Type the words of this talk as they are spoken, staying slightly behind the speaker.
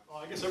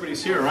guess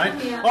everybody's here, right?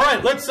 Yeah. All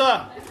right, let's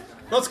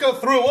go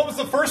through. What was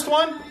the first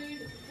one?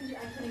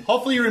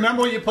 Hopefully you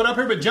remember what you put up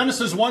here, but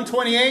Genesis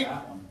 1:28,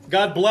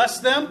 God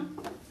blessed them.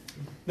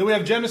 Then we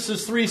have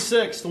Genesis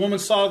 3:6, the woman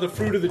saw the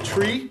fruit of the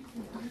tree.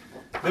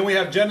 Then we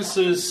have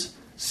Genesis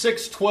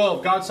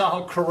 6:12, God saw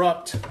how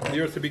corrupt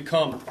the earth had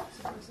become.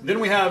 Then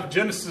we have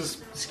Genesis,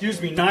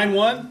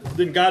 9:1,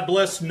 then God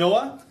blessed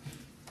Noah.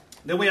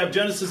 Then we have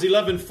Genesis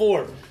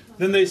 11:4,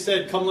 then they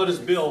said, come let us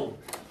build.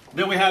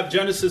 Then we have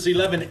Genesis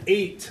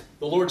 11:8,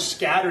 the Lord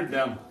scattered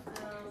them.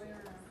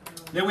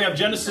 Then we have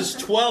Genesis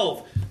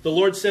 12, the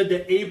Lord said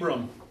to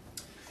Abram.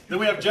 Then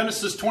we have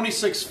Genesis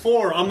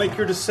 26:4, I'll make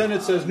your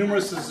descendants as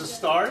numerous as the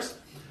stars.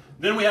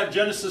 Then we have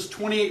Genesis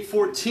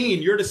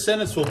 28:14, your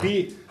descendants will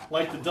be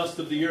like the dust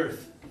of the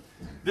earth.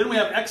 Then we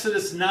have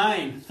Exodus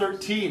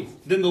 9:13,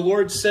 then the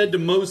Lord said to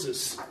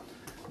Moses.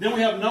 Then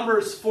we have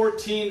Numbers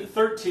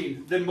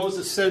 14:13, then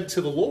Moses said to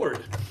the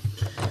Lord.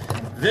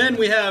 Then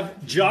we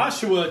have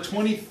Joshua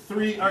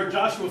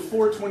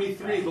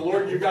 4:23, the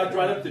Lord your God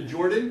dried up the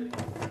Jordan.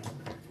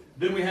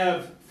 Then we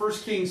have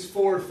 1 Kings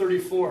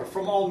 4:34,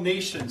 from all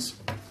nations.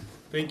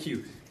 Thank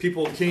you.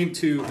 People came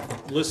to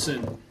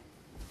listen.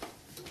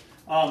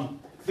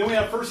 Then we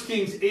have 1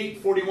 Kings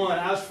 8:41,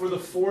 as for the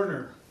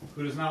foreigner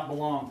who does not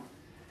belong.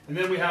 And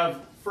then we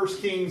have 1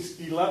 Kings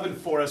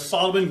 11:4, as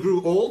Solomon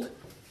grew old.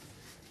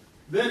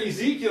 Then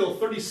Ezekiel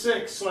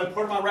 36, so I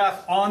poured my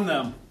wrath on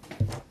them.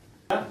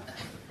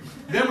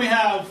 Then we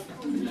have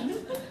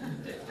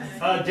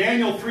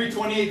Daniel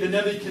 3:28, the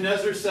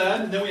Nebuchadnezzar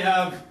said. Then we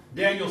have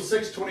Daniel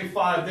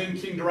 6:25, then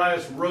King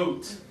Darius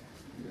wrote.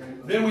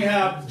 Then we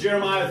have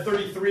Jeremiah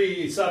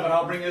 33:7,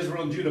 I'll bring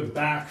Israel and Judah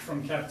back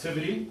from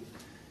captivity.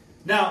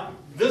 Now,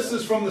 this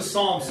is from the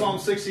Psalm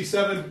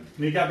 67.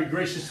 May God be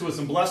gracious to us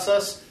and bless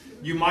us.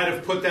 You might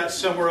have put that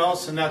somewhere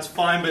else, and that's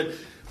fine, but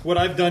what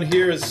I've done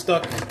here is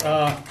stuck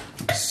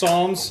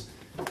Psalms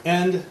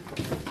and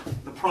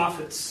the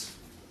prophets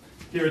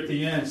here at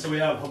the end. So we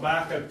have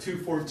Habakkuk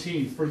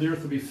 2:14, for the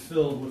earth will be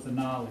filled with the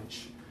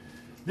knowledge.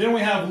 Then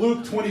we have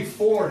Luke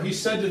 24. He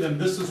said to them,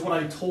 this is what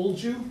I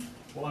told you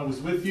while I was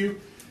with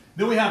you.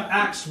 Then we have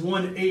Acts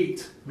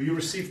 1:8, where you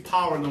receive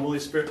power and the Holy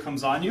Spirit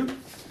comes on you.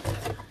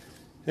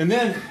 And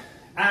then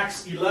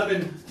Acts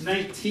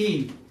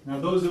 11:19. Now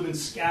those have been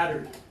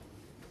scattered.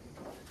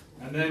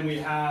 And then we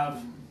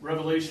have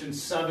Revelation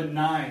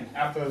 7:9.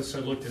 After this, I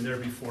looked in there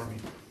before me.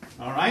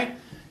 All right?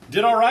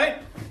 Did all right?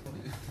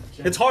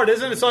 It's hard,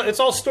 isn't it? It's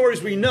all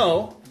stories we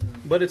know,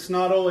 but it's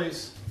not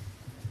always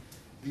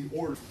the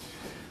order.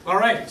 All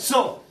right,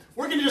 so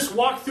we're going to just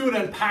walk through and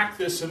unpack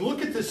this and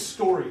look at this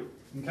story.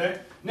 Okay?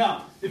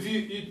 Now, if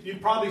you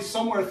probably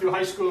somewhere through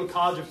high school or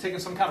college have taken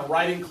some kind of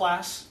writing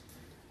class,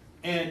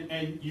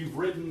 and you've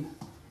written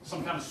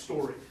some kind of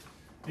story.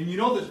 And you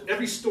know that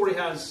every story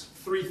has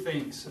three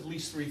things, at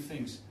least three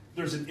things.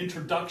 There's an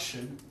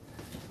introduction,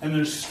 and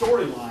there's a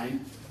storyline,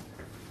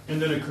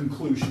 and then a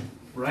conclusion,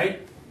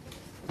 right?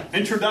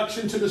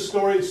 Introduction to the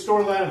story,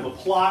 storyline of the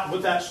plot,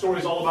 what that story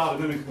is all about,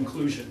 and then a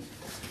conclusion.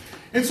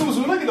 And so as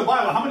we look at the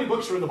Bible, how many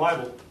books are in the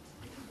Bible?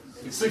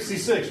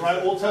 66,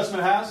 right? Old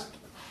Testament has?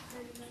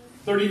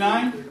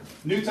 39?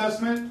 New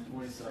Testament?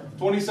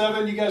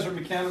 27. You guys are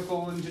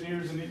mechanical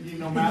engineers and you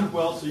know math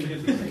well, so you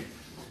get the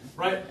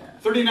right?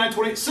 39,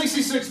 20,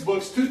 66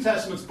 books, 2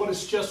 testaments, but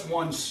it's just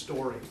one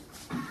story.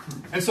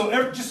 And so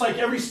just like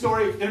every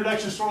story,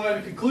 introduction, storyline,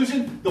 and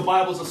conclusion, the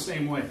Bible's the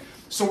same way.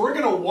 So we're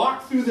going to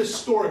walk through this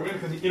story. We're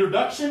going to do the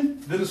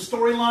introduction, then the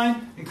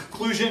storyline, and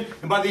conclusion,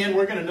 and by the end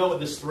we're going to know what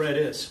this thread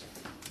is.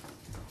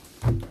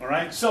 All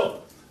right?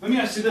 So let me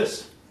ask you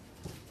this.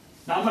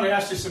 Now I'm going to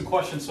ask you some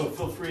questions, so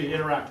feel free to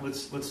interact.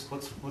 Let's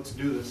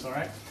do this, all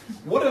right?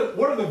 What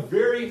are the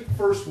very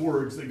first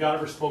words that God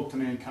ever spoke to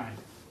mankind?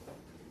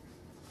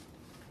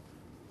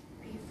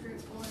 Be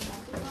fruitful and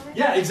multiply.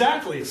 Yeah,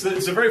 exactly. It's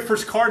the very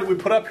first card that we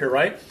put up here,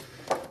 right?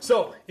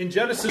 So in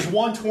Genesis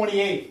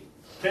 1:28,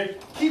 okay,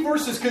 key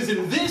verses, because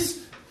in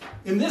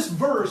this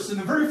verse, in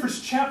the very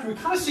first chapter, we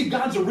kind of see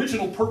God's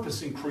original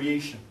purpose in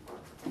creation.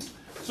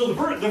 So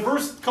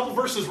the couple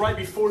verses right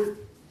before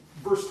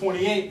verse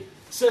 28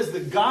 says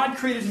that God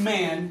created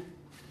man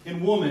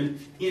and woman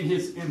in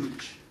his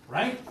image,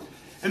 right?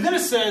 And then it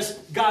says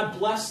God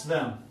blessed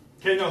them.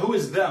 Okay, now who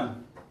is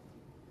them?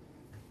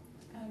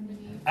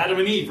 Adam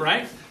and Eve,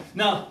 right?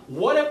 Now,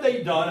 what have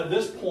they done at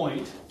this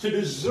point to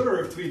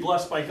deserve to be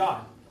blessed by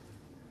God?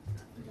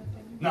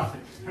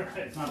 Nothing.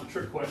 It's not a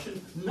trick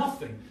question.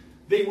 Nothing.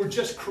 They were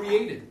just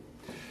created.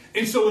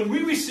 And so when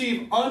we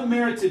receive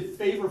unmerited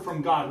favor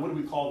from God, what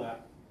do we call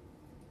that?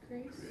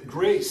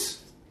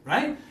 Grace,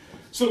 right?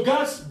 So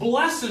God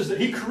blesses them.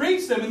 He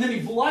creates them and then he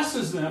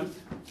blesses them.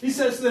 He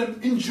says to them,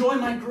 enjoy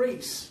my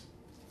grace.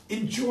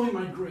 Enjoy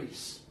my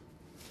grace.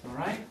 All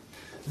right?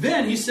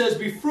 Then he says,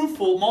 be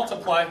fruitful,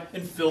 multiply,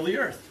 and fill the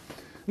earth.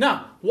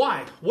 Now,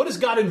 why? What is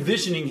God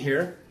envisioning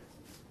here?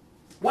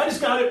 Why does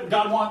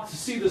God want to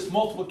see this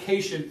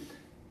multiplication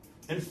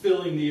and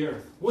filling the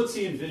earth? What's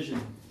he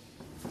envisioning?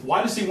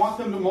 Why does he want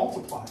them to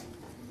multiply?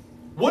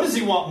 What does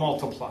he want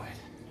multiplied?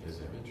 His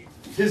image.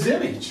 His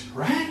image,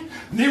 right?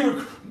 They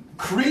were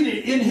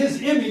created in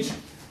his image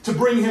to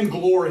bring him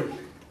glory,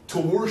 to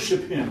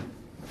worship him.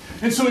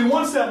 And so he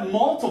wants that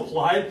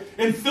multiplied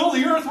and fill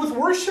the earth with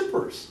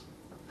worshipers.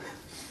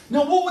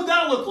 Now, what would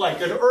that look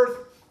like? An earth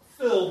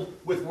filled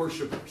with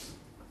worshipers.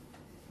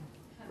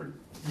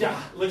 Yeah,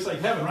 it looks like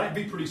heaven, right?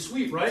 It'd be pretty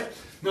sweet, right?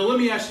 Now, let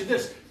me ask you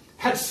this.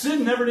 Had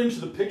sin never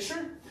entered the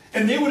picture,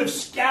 and they would have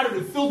scattered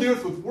and filled the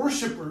earth with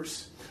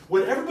worshipers,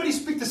 would everybody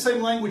speak the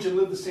same language and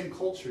live the same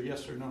culture,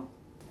 yes or no?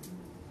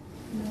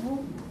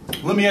 No.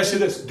 Let me ask you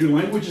this. Do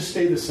languages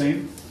stay the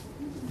same?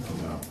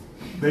 No.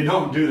 They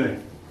don't, do they?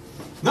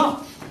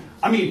 No.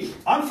 I mean,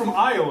 I'm from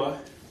Iowa,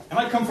 and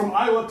I come from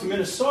Iowa to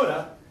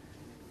Minnesota,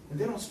 and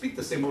they don't speak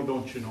the same, oh,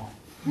 don't you know?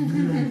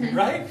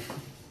 Right?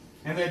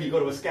 And then you go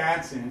to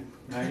Wisconsin,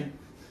 right?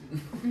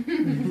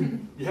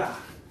 Yeah.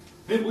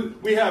 Then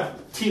we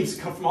have teams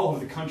that come from all over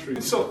the country.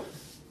 So,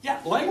 yeah,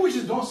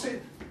 languages don't say...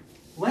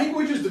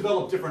 Languages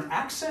develop different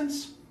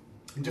accents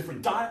and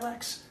different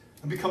dialects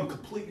and become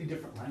completely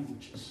different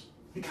languages.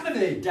 And kind of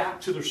they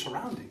adapt to their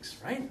surroundings,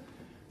 right?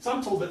 So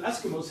I'm told that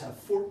Eskimos have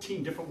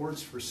 14 different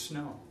words for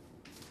snow.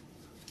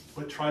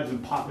 But tribes in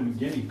Papua New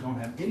Guinea don't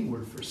have any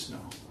word for snow,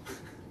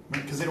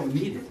 right? Because they don't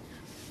need it.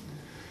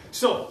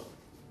 So,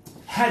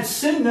 had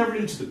sin never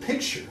entered the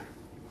picture,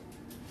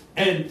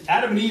 and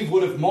Adam and Eve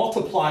would have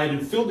multiplied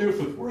and filled the earth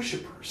with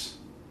worshipers,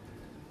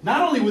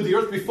 not only would the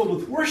earth be filled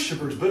with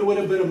worshipers, but it would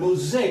have been a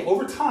mosaic.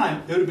 Over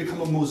time, it would have become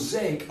a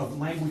mosaic of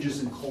languages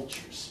and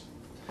cultures.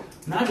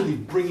 Not only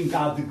bringing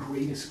God the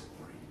greatest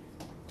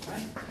glory,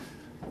 right?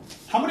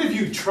 How many of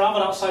you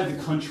traveled outside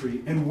the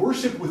country and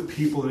worshiped with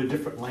people in a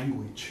different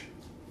language?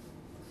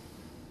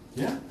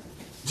 Yeah?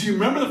 Do you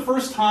remember the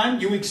first time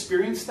you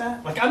experienced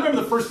that? Like, I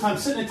remember the first time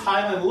sitting in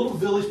Thailand, a little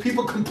village,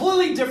 people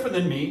completely different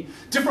than me,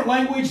 different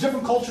language,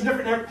 different culture,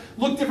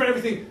 look different,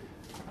 everything,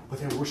 but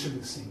they were worshiping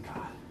the same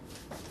God.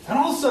 And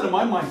all of a sudden, in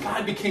my mind,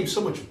 God became so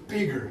much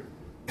bigger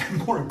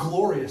and more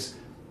glorious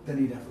than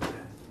he'd ever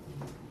been.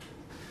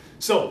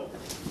 So,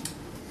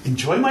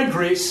 enjoy my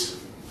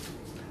grace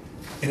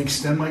and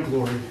extend my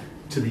glory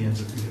to the ends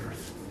of the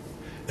earth.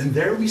 And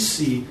there we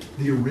see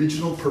the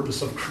original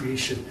purpose of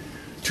creation,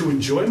 to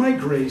enjoy my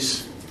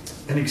grace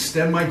and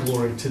extend my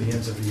glory to the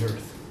ends of the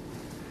earth.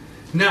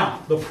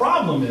 Now, the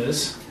problem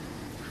is,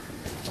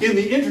 in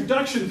the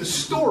introduction to the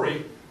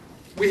story,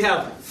 we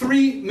have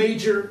three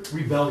major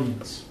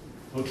rebellions.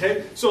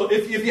 Okay? So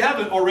if you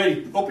haven't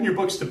already, open your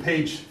books to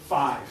page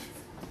 5.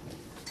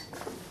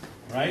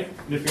 Right?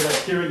 And if you're like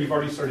Kieran, you've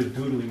already started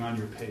doodling on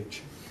your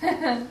page.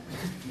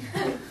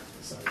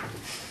 Sorry.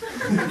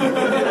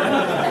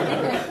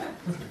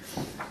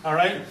 All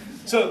right?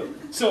 So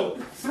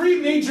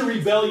three major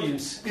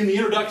rebellions in the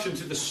introduction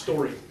to the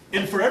story.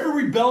 And for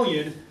every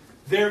rebellion,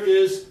 there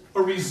is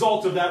a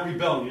result of that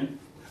rebellion.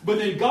 But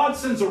then God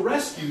sends a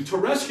rescue to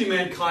rescue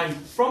mankind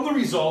from the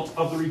result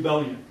of the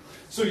rebellion.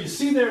 So you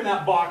see there in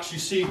that box, you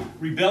see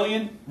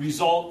rebellion,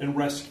 result, and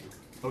rescue.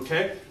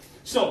 Okay?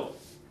 So,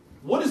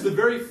 what is the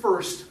very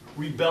first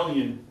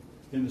rebellion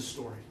in the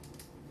story?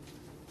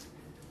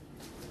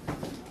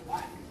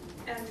 What?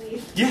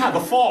 Yeah, the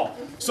fall.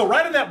 So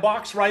right in that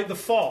box, right, the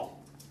fall.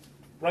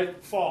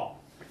 Right,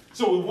 fall.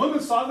 So the woman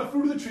saw the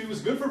fruit of the tree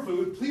was good for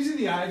food, pleasing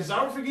the eye,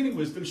 desirable for gaining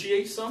wisdom. She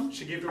ate some.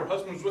 She gave to her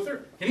husband who was with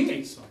her, and he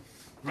ate some.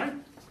 Right?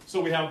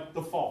 So we have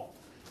the fall.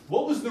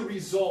 What was the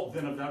result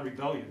then of that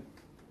rebellion?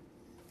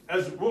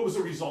 What was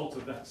the result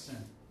of that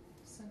sin?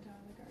 Sent out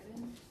of the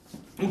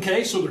garden.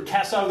 Okay, so they're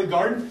cast out of the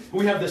garden, and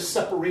we have this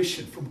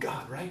separation from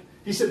God, right?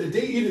 He said, the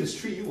day you eat of this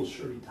tree, you will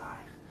surely die.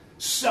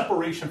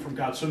 Separation from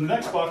God. So in the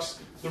next box,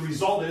 the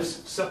result is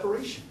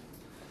separation.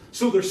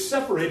 So they're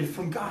separated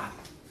from God.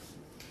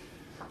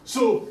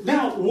 So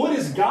now, what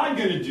is God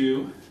going to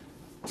do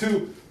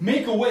to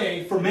make a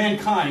way for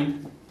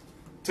mankind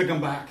to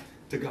come back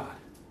to God?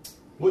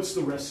 What's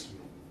the rescue?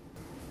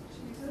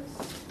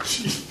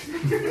 Jesus.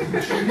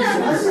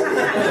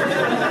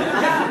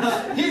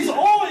 Yeah, he's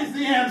always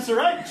the answer,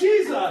 right?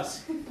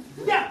 Jesus.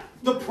 Yeah,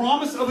 the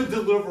promise of a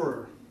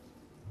deliverer.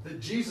 That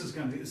Jesus is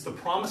going to do. It's the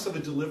promise of a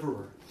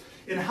deliverer.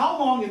 And how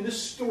long in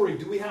this story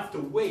do we have to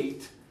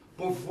wait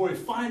before we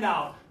find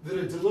out that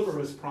a deliverer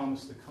is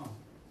promised to come?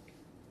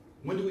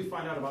 When do we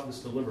find out about this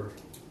deliverer?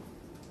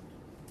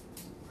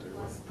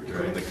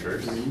 During the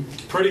curse.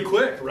 Pretty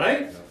quick,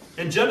 right?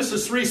 In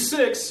Genesis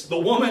 3:6, the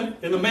woman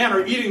and the man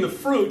are eating the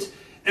fruit.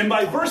 And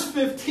by verse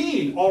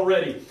 15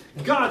 already,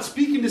 God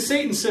speaking to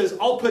Satan says,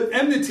 I'll put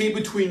enmity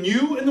between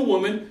you and the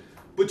woman,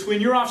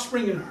 between your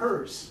offspring and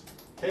hers.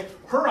 Okay?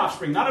 Her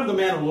offspring, not of the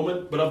man or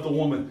woman, but of the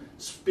woman,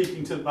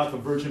 speaking about the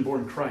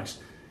virgin-born Christ.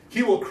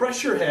 He will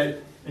crush your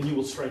head, and you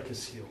will strike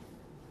his heel.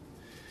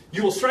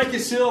 You will strike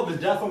his heel of the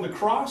death on the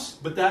cross,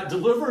 but that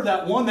deliverer,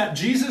 that one, that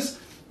Jesus,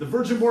 the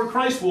virgin-born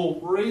Christ, will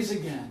raise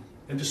again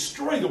and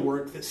destroy the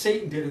work that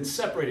Satan did in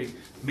separating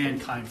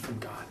mankind from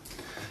God.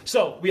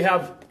 So we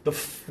have the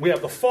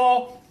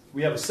fall,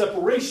 we have a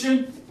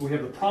separation, we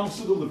have the promise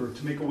of the deliverer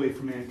to make a way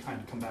for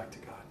mankind to come back to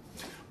God.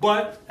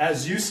 But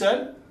as you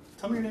said,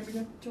 tell me your name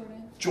again.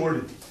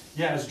 Jordan.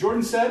 Yeah, as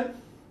Jordan said,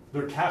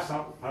 they're cast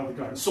out of the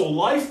garden. So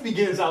life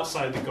begins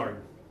outside the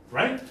garden,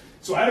 right?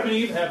 So Adam and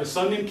Eve have a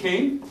son named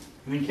Cain,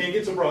 and then Cain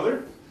gets a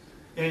brother,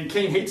 and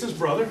Cain hates his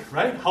brother,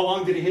 right? How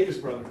long did he hate his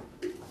brother?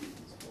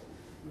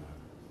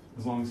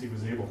 As long as he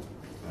was able.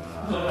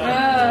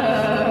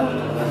 Yeah.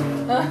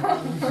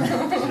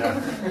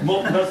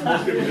 Most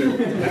people do.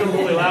 They don't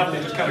really laugh,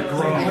 they just kind of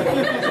groan.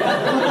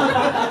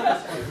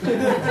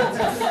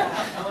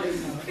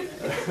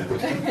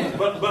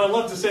 but I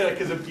love to say that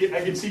because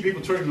I can see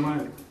people turning their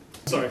mind.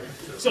 Sorry.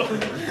 So,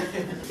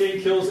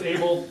 Cain kills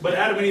Abel, but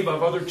Adam and Eve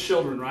have other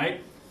children,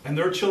 right? And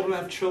their children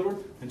have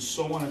children, and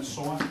so on and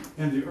so on.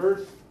 And the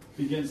earth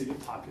begins to get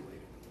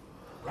populated,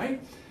 right?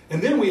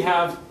 And then we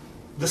have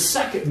the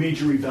second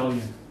major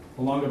rebellion,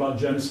 along about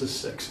Genesis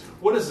 6.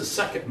 What is the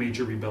second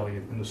major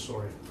rebellion in the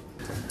story?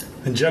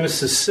 In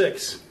Genesis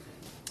 6,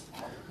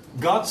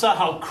 God saw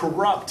how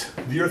corrupt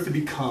the earth had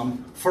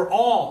become, for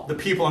all the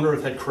people on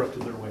earth had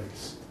corrupted their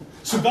ways.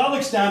 So God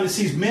looks down and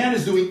sees man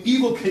is doing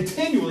evil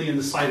continually in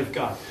the sight of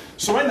God.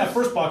 So right in that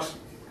first box,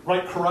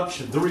 write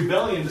corruption. The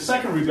rebellion, the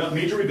second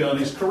major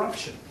rebellion is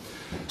corruption.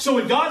 So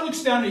when God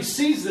looks down and he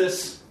sees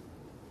this,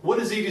 what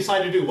does he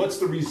decide to do? What's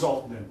the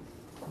result then?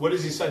 What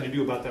does he decide to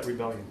do about that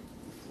rebellion?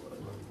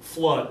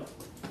 Flood.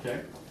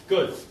 Okay?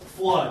 Good.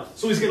 Flood.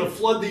 So he's going to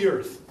flood the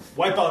earth.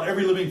 Wipe out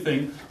every living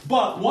thing.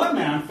 But one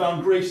man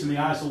found grace in the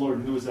eyes of the Lord.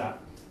 And who was that?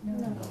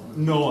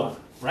 Noah.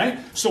 Right?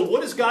 So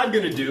what is God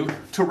going to do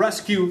to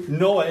rescue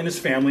Noah and his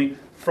family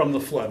from the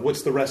flood?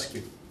 What's the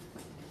rescue?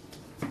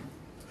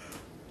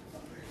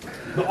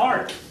 The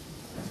ark.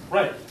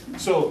 Right.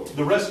 So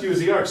the rescue is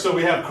the ark. So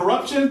we have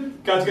corruption.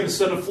 God's going to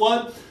send a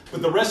flood.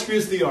 But the rescue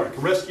is the ark.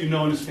 Rescue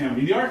Noah and his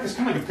family. The ark is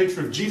kind of like a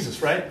picture of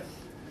Jesus, right?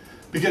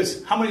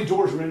 Because how many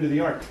doors were into the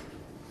ark?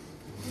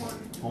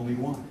 One. Only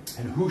one.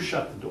 And who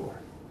shut the door?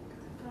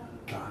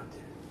 God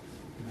did.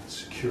 And that's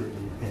security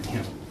in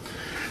him.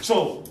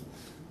 So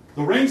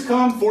the rains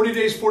come, 40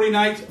 days, 40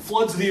 nights,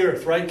 floods the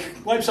earth, right?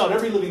 Wipes out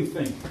every living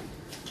thing.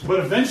 But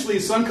eventually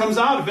the sun comes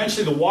out.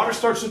 Eventually the water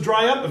starts to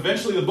dry up.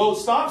 Eventually the boat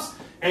stops.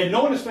 And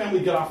Noah and his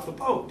family get off the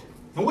boat.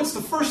 And what's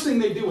the first thing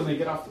they do when they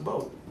get off the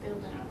boat?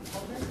 Build an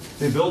altar.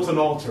 They built an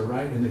altar,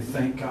 right? And they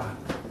thank God.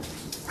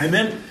 And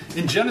then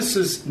in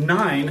Genesis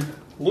 9,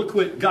 look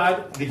what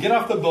they get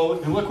off the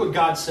boat, and look what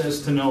God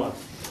says to Noah.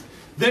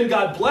 Then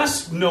God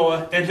blessed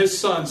Noah and his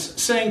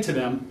sons, saying to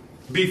them,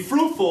 be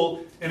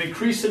fruitful and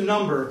increase in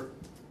number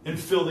and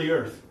fill the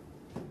earth.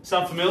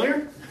 Sound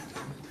familiar?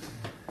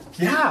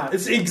 Yeah,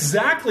 it's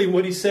exactly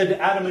what he said to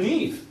Adam and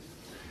Eve.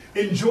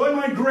 Enjoy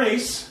my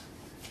grace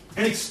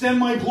and extend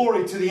my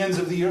glory to the ends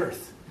of the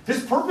earth.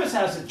 His purpose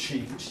hasn't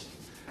changed.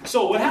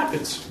 So what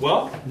happens?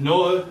 Well,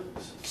 Noah's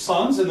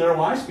sons and their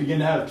wives begin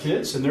to have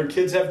kids, and their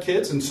kids have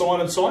kids, and so on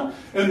and so on.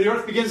 And the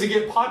earth begins to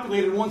get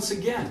populated once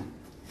again.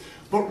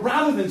 But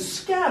rather than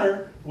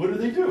scatter, what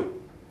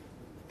do?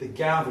 They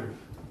gather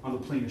on the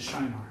plain of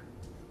Shinar.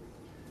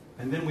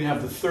 And then we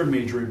have the third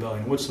major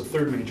rebellion. What's the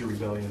third major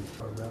rebellion?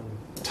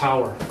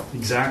 Tower.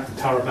 Exactly,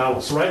 Tower of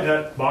Babel. So right in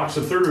that box,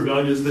 the third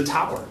rebellion is the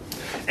tower.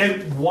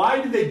 And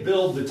why did they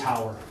build the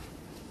tower?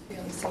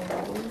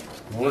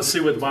 Well, let's see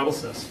what the Bible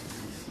says.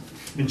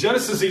 In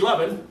Genesis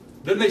 11,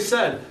 then they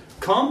said,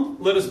 come,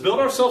 let us build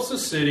ourselves a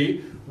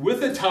city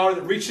with a tower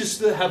that reaches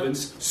to the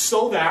heavens,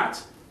 so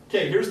that,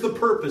 okay, here's the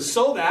purpose,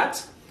 so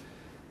that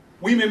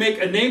we may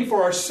make a name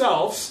for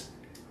ourselves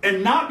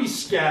and not be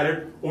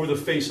scattered over the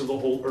face of the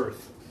whole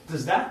earth.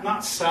 Does that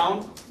not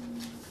sound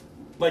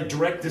like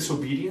direct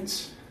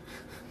disobedience?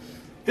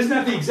 Isn't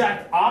that the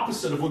exact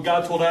opposite of what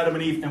God told Adam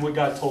and Eve and what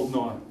God told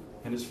Noah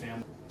and his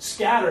family?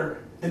 Scatter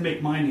and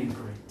make my name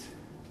great.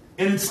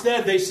 And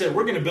instead they said,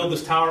 we're going to build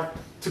this tower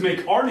to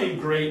make our name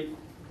great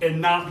and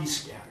not be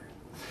scattered.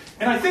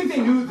 And I think they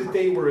knew that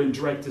they were in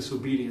direct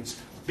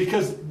disobedience,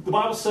 because the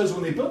Bible says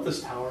when they built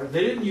this tower,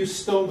 they didn't use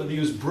stone, but they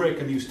used brick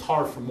and they used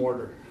tar for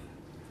mortar.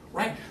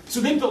 Right? So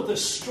they built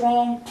this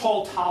strong,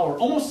 tall tower,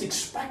 almost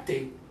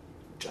expecting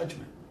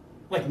judgment,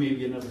 like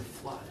maybe another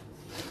flood.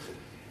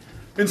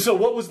 And so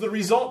what was the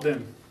result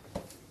then?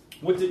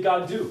 What did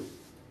God do?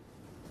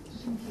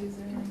 Confuse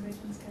them and make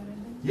them scattered.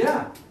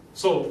 Yeah.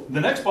 So the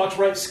next box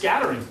writes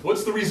scattering.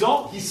 What's the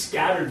result? He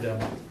scattered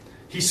them.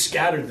 He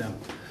scattered them.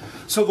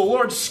 So the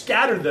Lord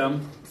scattered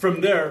them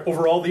from there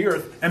over all the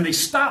earth, and they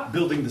stopped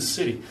building the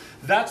city.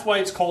 That's why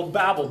it's called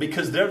Babel,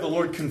 because there the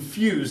Lord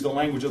confused the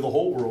language of the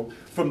whole world.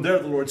 From there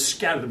the Lord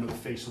scattered them to the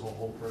face of the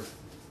whole earth.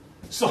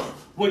 So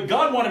what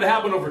God wanted to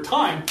happen over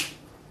time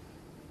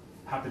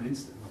happened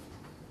instantly.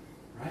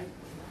 Right?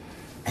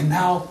 And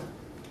now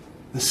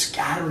the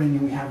scattering,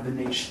 and we have the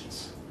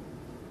nations.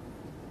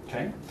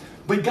 Okay?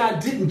 But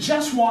God didn't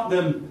just want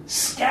them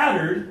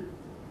scattered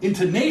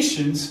into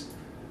nations,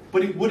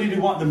 but what did He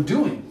want them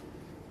doing?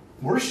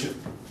 Worship.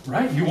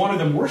 Right? He wanted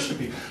them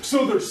worshiping.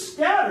 So they're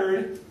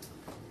scattered,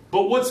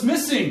 but what's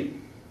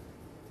missing?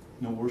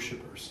 No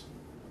worshipers.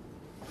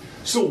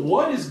 So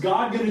what is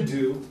God going to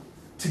do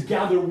to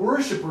gather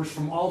worshipers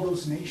from all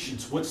those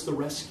nations? What's the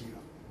rescue?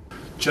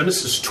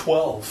 Genesis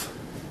 12,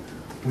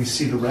 we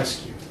see the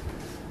rescue.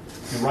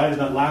 And right in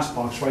that last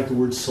box, write the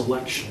word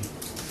selection.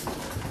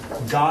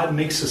 God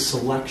makes a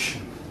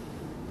selection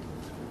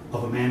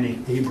of a man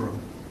named Abram.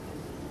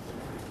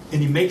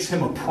 And he makes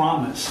him a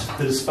promise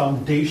that is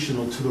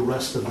foundational to the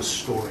rest of the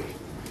story.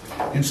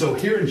 And so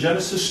here in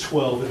Genesis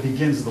 12, it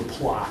begins the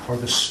plot or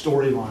the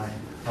storyline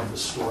of the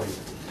story.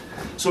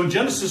 So in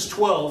Genesis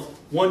 12,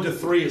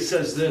 1-3, it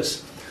says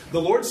this.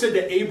 The Lord said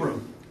to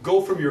Abram,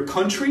 go from your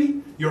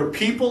country, your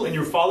people, and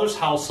your father's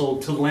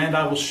household to the land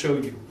I will show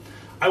you.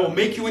 I will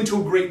make you into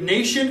a great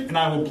nation, and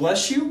I will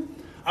bless you.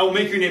 I will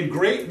make your name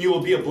great, and you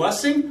will be a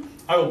blessing.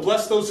 I will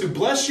bless those who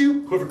bless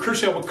you. Whoever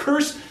curses you, I will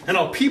curse, and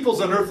all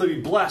peoples on earth will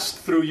be blessed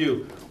through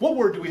you. What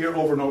word do we hear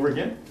over and over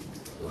again?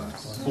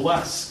 Bless.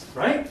 Bless,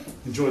 right?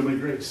 Enjoy my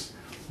grace.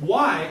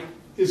 Why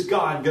is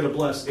God going to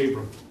bless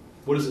Abram?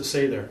 What does it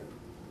say there?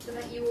 So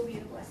that you will be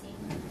a blessing.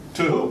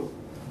 To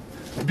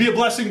who? Be a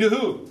blessing to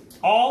who?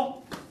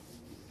 All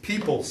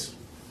peoples.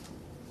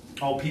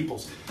 All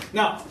peoples.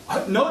 Now,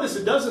 notice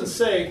it doesn't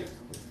say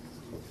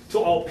to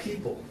all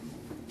people.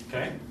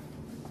 Okay?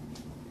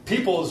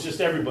 People is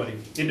just everybody.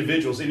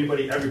 Individuals,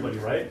 anybody, everybody,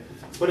 right?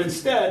 But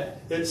instead,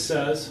 it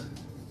says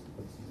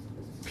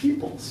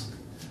peoples.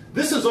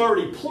 This is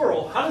already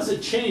plural. How does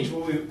it change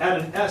when we add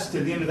an S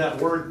to the end of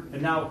that word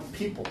and now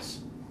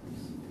peoples?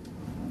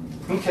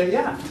 Okay,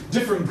 yeah.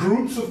 Different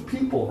groups of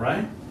people,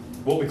 right?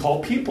 What we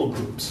call people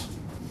groups.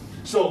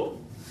 So,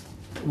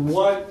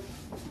 what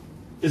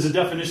is the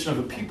definition of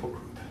a people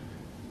group?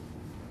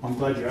 I'm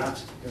glad you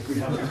asked. We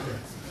have that there.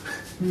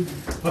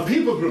 A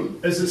people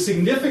group is a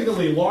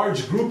significantly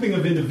large grouping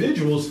of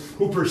individuals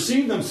who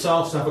perceive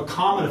themselves to have a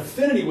common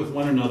affinity with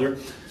one another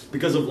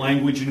because of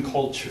language and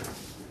culture.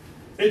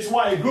 It's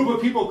why a group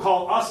of people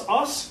call us,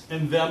 us,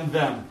 and them,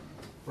 them.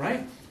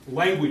 Right?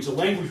 Language, the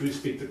language we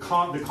speak, the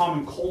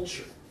common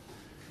culture.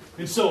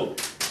 And so,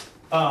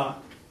 God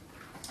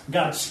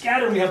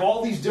scattered, we have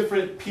all these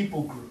different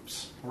people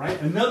groups. Right?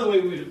 Another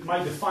way we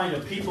might define a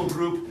people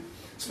group,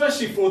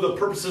 especially for the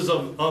purposes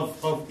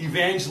of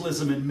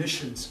evangelism and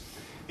missions,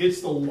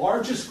 it's the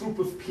largest group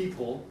of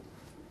people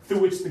through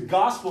which the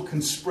gospel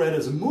can spread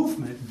as a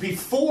movement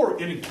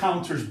before it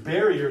encounters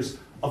barriers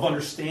of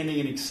understanding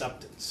and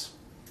acceptance.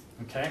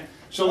 Okay?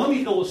 So let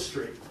me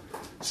illustrate.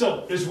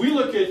 So as we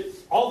look at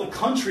all the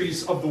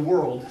countries of the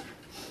world,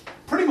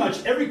 pretty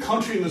much every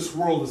country in this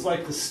world is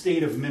like the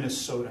state of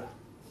Minnesota.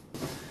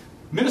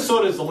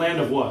 Minnesota is the land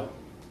of what?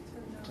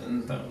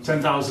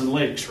 10,000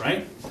 lakes,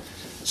 right?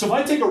 So if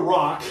I take a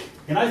rock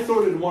and I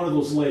throw it in one of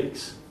those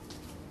lakes,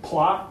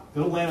 plop,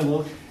 it'll land in the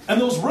lake, and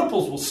those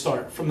ripples will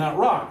start from that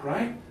rock,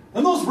 right?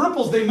 And those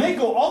ripples, they may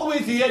go all the way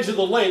to the edge of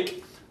the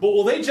lake, but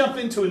will they jump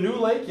into a new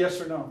lake?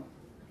 Yes or no?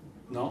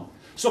 No.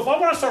 So if I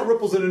want to start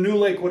ripples in a new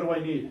lake, what do I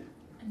need?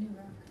 A new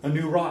rock. A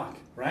new rock,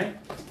 right?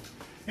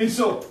 And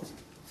so,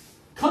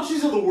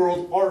 countries of the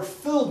world are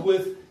filled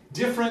with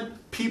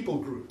different people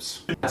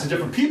groups. It's a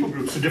different people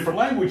groups, a different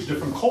language,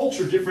 different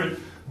culture, different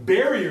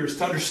barriers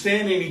to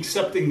understanding and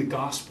accepting the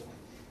gospel.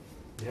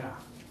 Yeah.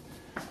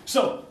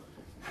 So,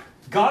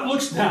 God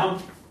looks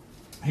down,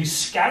 He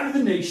scattered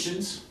the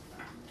nations,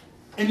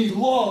 and He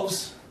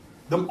loves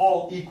them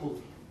all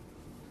equally.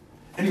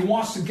 And He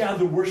wants to gather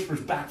the worshipers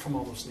back from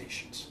all those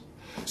nations.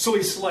 So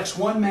He selects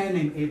one man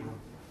named Abram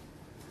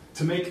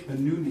to make a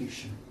new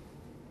nation.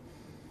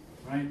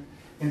 Right?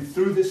 And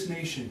through this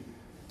nation,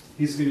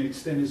 He's going to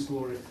extend His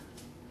glory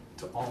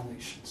to all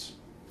nations.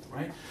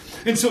 Right?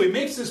 And so He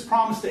makes this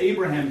promise to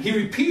Abraham. He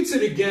repeats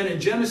it again in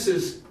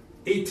Genesis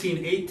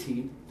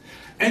 18:18.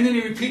 And then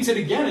He repeats it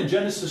again in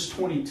Genesis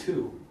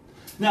 22.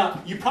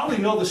 Now, you probably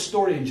know the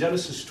story in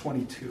Genesis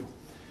 22.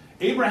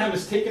 Abraham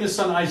has taken his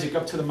son Isaac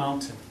up to the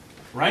mountain.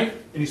 Right?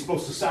 And he's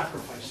supposed to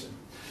sacrifice him.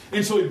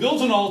 And so he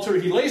builds an altar.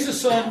 He lays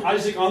his son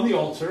Isaac on the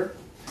altar.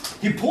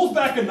 He pulls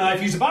back a knife.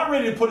 He's about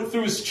ready to put it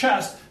through his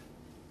chest.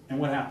 And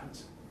what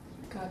happens?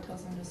 God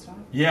tells him to stop.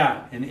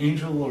 Yeah, an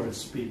angel of the Lord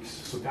speaks.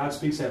 So God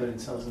speaks heaven and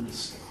tells him to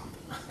stop.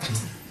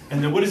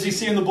 And then what does he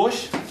see in the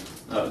bush?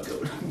 Oh,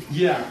 goat.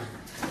 Yeah,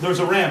 there's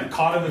a ram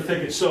caught in the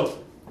thicket.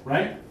 So,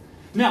 right?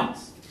 Now,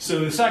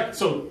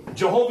 so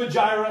Jehovah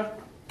Jireh,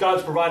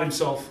 God's provided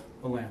Himself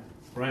a lamb,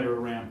 right, or a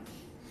ram.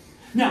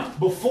 Now,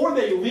 before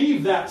they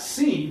leave that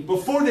scene,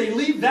 before they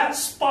leave that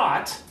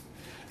spot,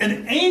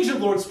 an angel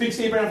of the Lord speaks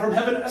to Abraham from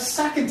heaven a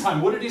second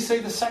time. What did He say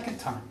the second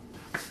time?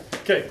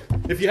 Okay,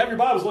 if you have your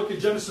Bibles, look at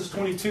Genesis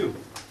 22.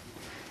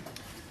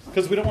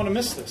 Because we don't want to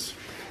miss this.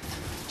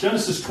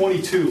 Genesis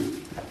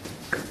 22.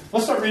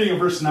 Let's start reading in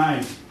verse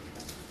 9.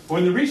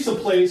 When they reached the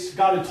place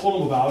God had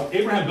told him about,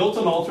 Abraham built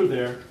an altar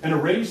there and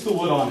arranged the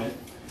wood on it.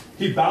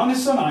 He bound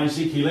his son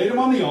Isaac. He laid him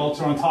on the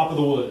altar on top of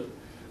the wood.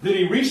 Then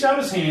he reached out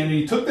his hand and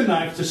he took the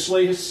knife to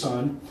slay his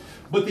son.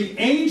 But the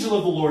angel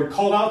of the Lord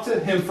called out to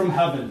him from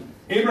heaven,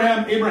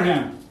 Abraham,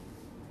 Abraham.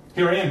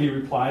 Here I am, he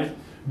replied.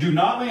 Do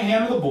not lay a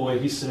hand on the boy,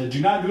 he said. Do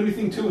not do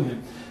anything to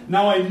him.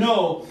 Now I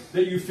know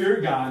that you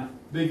fear God,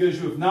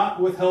 because you have not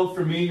withheld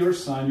from me your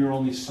son, your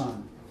only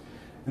son.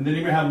 And then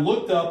Abraham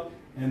looked up,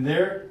 and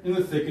there in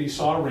the thicket he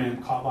saw a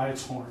ram caught by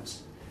its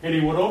horns. And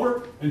he went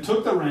over and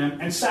took the ram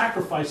and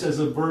sacrificed as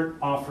a burnt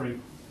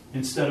offering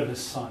instead of his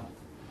son.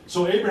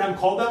 So Abraham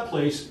called that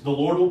place, the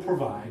Lord will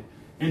provide.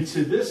 And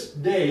to this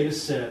day it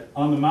is said,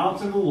 on the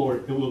mountain of the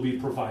Lord it will be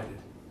provided.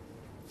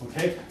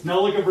 Okay? Now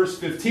look at verse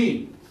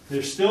 15.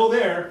 They're still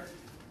there.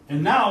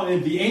 And now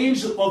the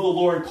angel of the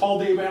Lord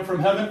called Abraham from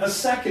heaven a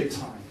second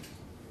time.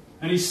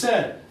 And he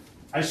said,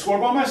 I swear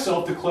by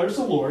myself, declares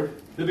the Lord,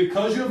 that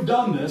because you have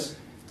done this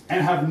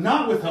and have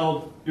not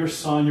withheld your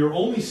son, your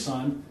only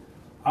son,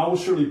 I will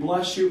surely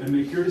bless you and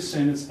make your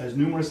descendants as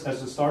numerous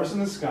as the stars in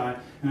the sky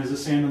and as the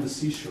sand on the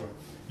seashore.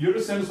 Your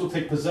descendants will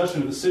take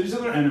possession of the cities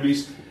of their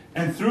enemies,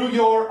 and through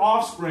your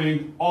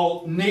offspring,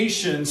 all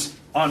nations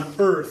on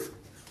earth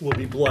will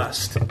be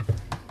blessed.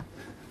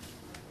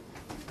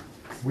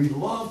 We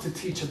love to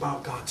teach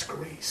about God's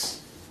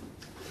grace.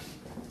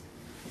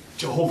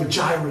 Jehovah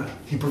Jireh,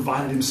 he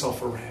provided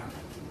himself a ram.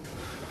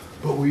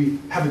 But we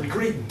have a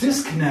great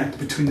disconnect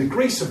between the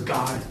grace of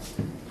God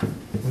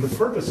and the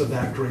purpose of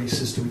that grace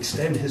is to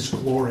extend his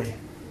glory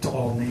to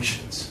all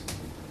nations.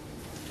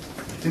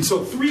 And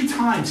so 3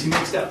 times he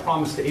makes that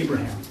promise to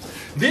Abraham.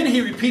 Then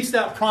he repeats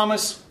that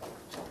promise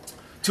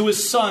to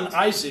his son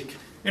Isaac.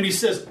 And he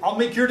says, I'll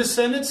make your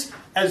descendants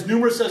as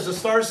numerous as the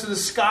stars in the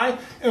sky,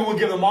 and we'll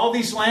give them all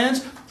these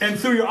lands, and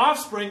through your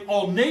offspring,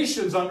 all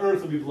nations on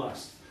earth will be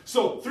blessed.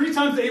 So 3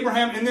 times to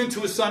Abraham, and then to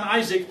his son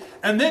Isaac,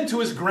 and then to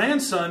his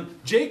grandson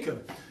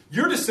Jacob.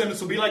 Your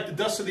descendants will be like the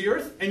dust of the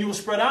earth, and you will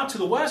spread out to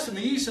the west and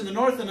the east and the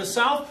north and the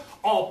south.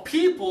 All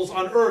peoples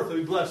on earth will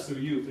be blessed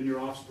through you and your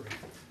offspring.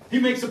 He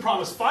makes a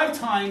promise 5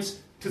 times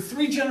to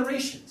 3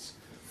 generations.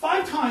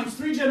 5 times,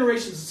 3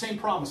 generations, the same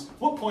promise.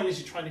 What point is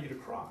he trying to get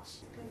across?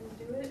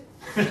 Do it.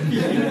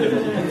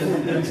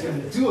 He's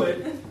going to do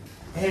it,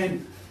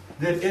 and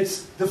that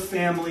it's the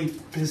family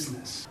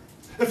business.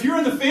 If you're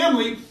in the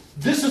family,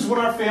 this is what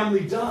our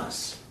family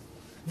does.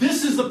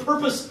 This is the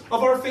purpose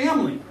of our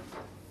family.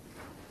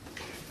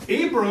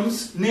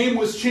 Abram's name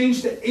was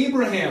changed to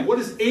Abraham. What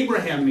does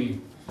Abraham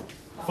mean?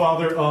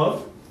 Father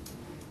of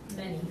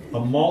Many. a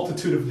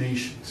multitude of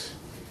nations.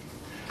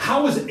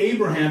 How is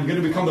Abraham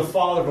going to become the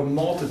father of a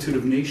multitude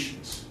of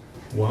nations?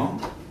 Well,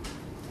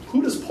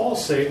 who does Paul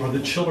say are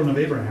the children of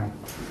Abraham?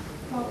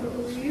 All who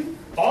believe.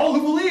 All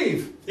who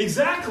believe.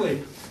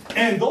 Exactly.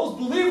 And those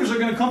believers are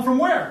going to come from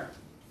where?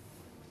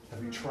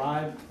 Every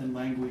tribe and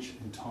language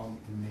and tongue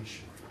and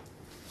nation.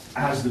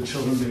 As the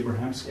children of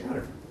Abraham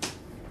scattered.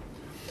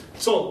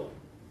 So,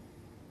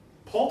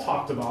 Paul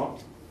talked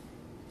about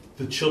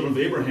the children of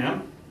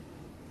Abraham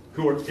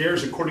who are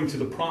heirs according to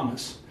the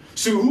promise.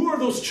 So who are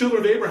those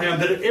children of Abraham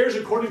that are heirs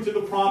according to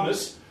the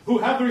promise, who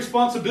have the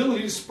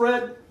responsibility to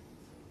spread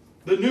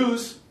the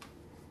news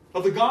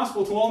of the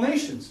gospel to all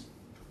nations?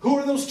 Who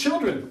are those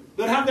children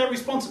that have that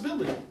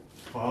responsibility?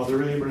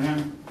 Father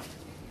Abraham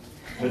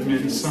had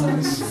many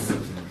sons.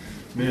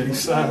 Many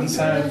sons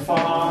had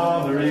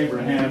Father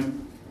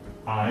Abraham.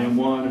 I am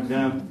one of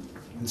them,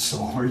 and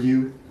so are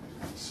you.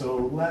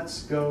 So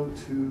let's go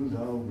to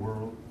the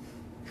world.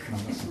 No,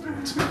 that's not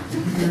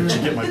right. But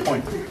you get my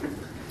point.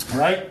 All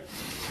right?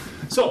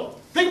 So,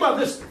 think about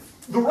this.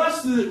 The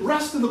rest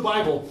of the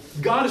Bible,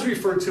 God is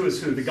referred to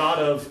as who? The God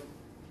of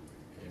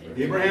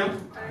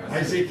Abraham,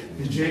 Isaac,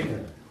 and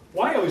Jacob.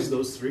 Why always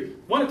those 3?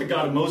 Why not the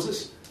God of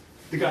Moses,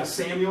 the God of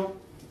Samuel,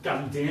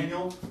 God of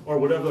Daniel, or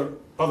whatever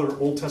other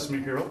Old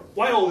Testament hero?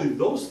 Why only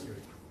those 3?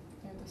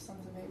 They're the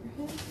sons of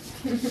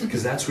Abraham.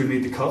 Because that's who we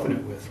made the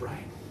covenant with,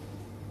 right?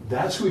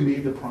 That's who we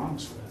made the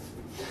promise with.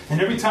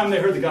 And every time they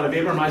heard the God of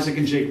Abraham, Isaac,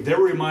 and Jacob, they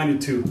were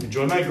reminded to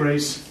enjoy my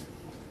grace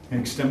and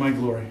extend my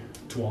glory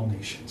to all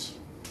nations.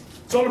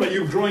 It's all about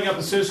you growing up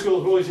in Sunday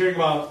school, always hearing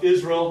about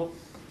Israel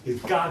is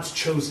God's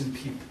chosen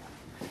people.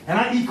 And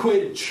I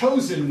equated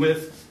chosen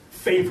with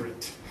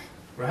favorite,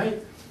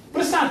 right?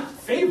 But it's not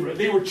favorite.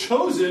 They were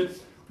chosen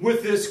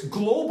with this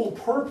global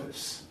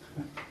purpose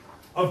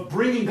of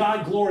bringing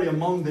God glory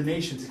among the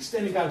nations,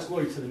 extending God's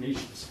glory to the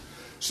nations.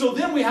 So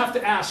then we have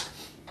to ask,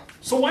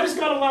 so why does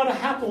God allow to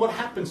happen? What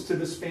happens to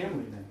this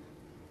family then?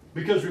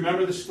 Because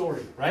remember the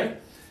story, right?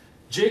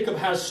 Jacob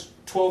has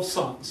 12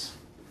 sons.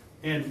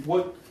 And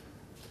what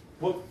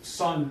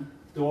son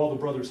do all the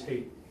brothers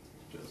hate?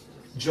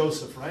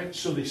 Joseph, right?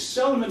 So they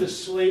sell him into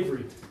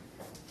slavery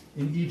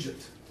in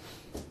Egypt.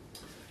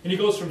 And he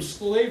goes from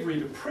slavery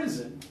to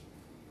prison,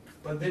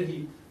 but then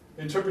he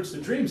interprets the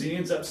dreams. He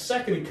ends up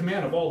second in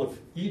command of all of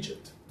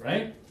Egypt,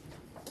 right?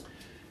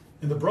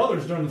 And the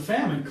brothers during the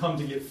famine come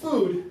to get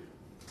food.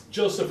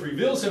 Joseph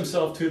reveals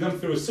himself to them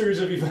through a series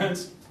of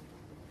events.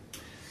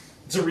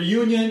 It's a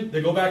reunion.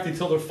 They go back to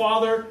tell their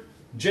father,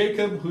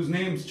 Jacob, whose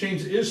name's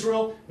changed to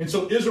Israel. And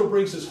so Israel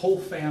brings his whole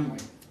family.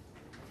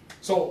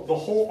 So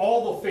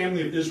all the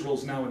family of Israel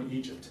is now in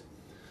Egypt.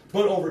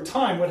 But over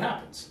time, what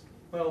happens?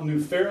 Well,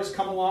 new pharaohs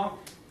come along,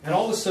 and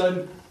all of a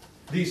sudden,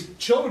 these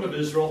children of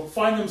Israel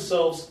find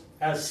themselves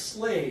as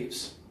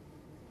slaves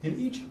in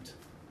Egypt.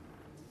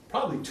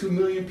 Probably 2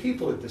 million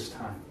people at this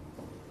time.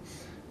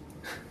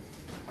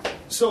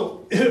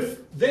 So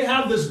if they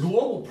have this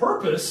global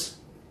purpose,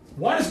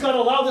 why does God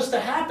allow this to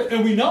happen?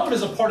 And we know it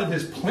is a part of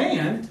his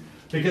plan,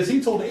 because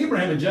he told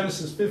Abraham in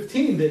Genesis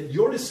 15 that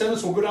your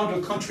descendants will go down to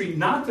a country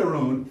not their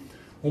own,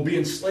 will be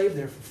enslaved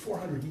there for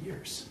 400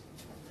 years.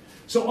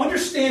 So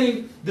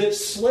understanding that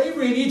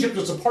slavery in Egypt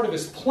was a part of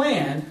his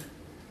plan,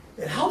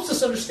 it helps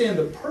us understand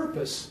the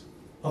purpose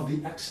of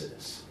the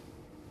Exodus.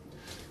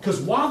 Because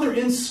while they're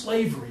in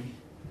slavery,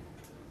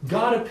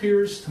 God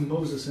appears to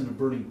Moses in a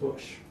burning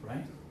bush,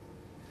 right?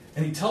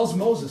 And he tells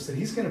Moses that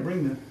he's going to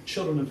bring the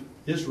children of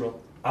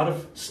Israel out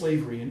of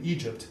slavery in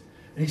Egypt.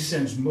 And he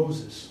sends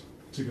Moses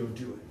to go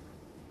do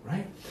it,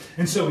 right?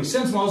 And so he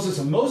sends Moses,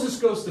 and Moses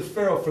goes to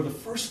Pharaoh for the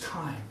first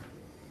time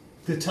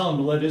to tell him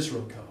to let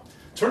Israel go.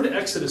 Turn to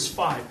Exodus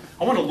 5.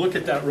 I want to look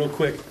at that real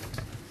quick,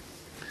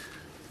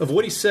 of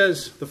what he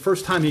says the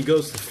first time he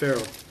goes to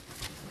Pharaoh.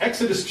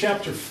 Exodus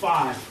chapter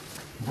 5,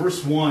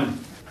 verse 1.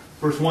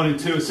 Verse 1 and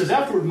 2. It says,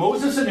 afterward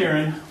Moses and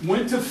Aaron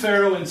went to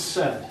Pharaoh and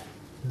said,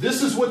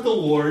 this is what the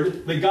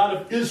Lord, the God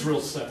of Israel,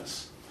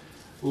 says.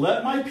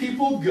 Let my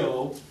people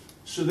go,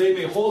 so they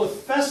may hold a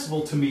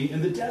festival to me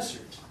in the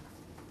desert.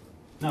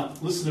 Now,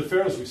 listen to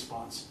Pharaoh's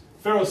response.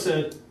 Pharaoh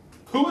said,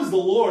 who is the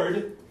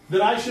Lord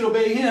that I should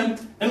obey him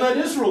and let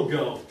Israel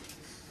go?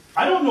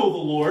 I don't know the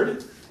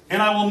Lord,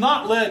 and I will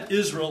not let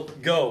Israel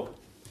go.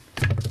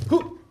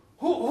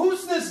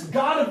 Who's this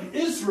God of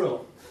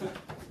Israel?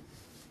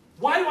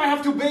 Why do I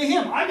have to obey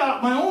him? I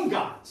got my own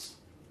gods.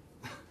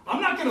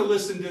 I'm not going to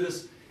listen to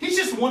this. He's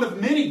just one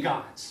of many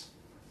gods.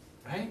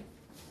 Right?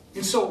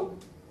 And so,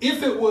 if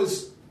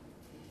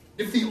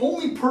the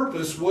only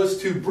purpose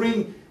was to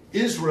bring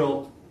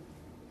Israel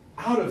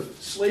out of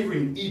slavery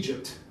in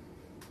Egypt,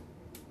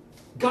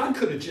 God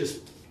could have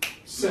just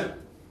sent,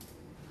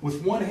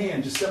 with one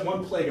hand, just sent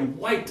one plague and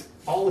wiped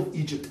all of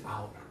Egypt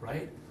out,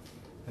 right?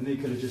 And they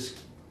could have just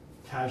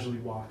casually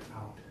walked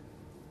out,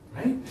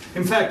 right?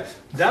 In fact,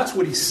 that's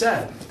what he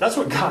said. That's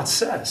what God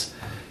says.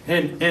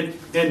 And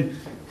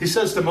he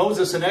says to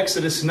Moses in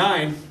Exodus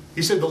 9,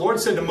 he said, the Lord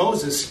said to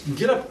Moses,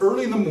 get up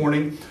early in the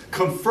morning,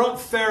 confront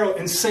Pharaoh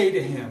and say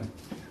to him,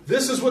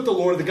 this is what the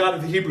Lord, the God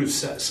of the Hebrews,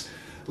 says.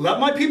 Let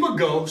my people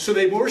go so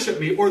they worship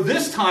me, or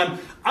this time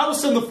I will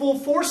send the full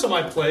force of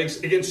my plagues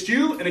against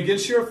you and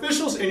against your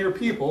officials and your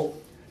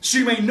people, so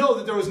you may know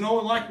that there was no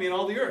one like me in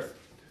all the earth.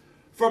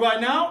 For by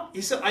now,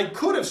 he said, I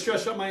could have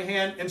stretched out my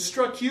hand and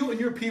struck you and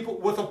your people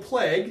with a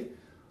plague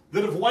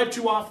that have wiped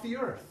you off the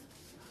earth.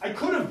 I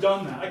could have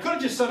done that. I could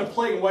have just sent a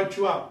plague and wiped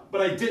you out,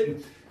 but I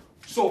didn't.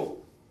 So,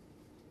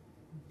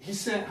 he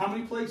sent how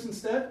many plagues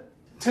instead?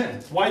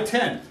 10. Why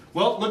 10?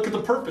 Well, look at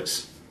the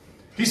purpose.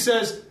 He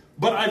says,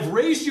 but I've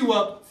raised you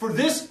up for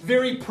this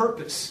very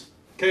purpose.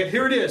 Okay,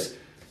 here it is.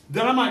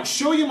 That I might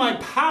show you my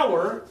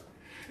power,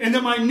 and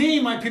that my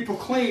name might be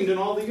proclaimed in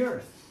all the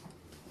earth.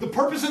 The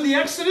purpose of the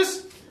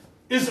Exodus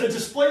is a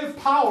display of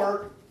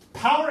power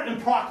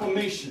and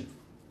proclamation.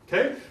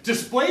 Okay?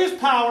 Display his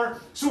power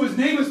so his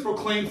name is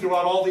proclaimed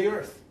throughout all the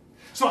earth.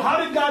 So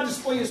how did God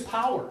display his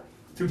power?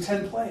 Through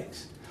 10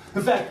 plagues.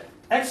 In fact,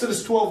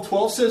 Exodus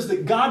 12:12 says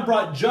that God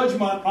brought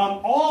judgment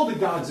on all the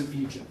gods of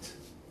Egypt.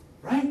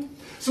 Right?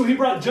 So he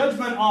brought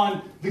judgment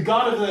on the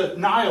god of the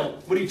Nile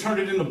when he turned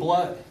it into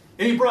blood.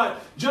 And he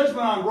brought judgment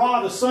on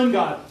Ra, the sun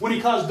god, when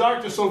he caused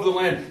darkness over the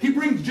land. He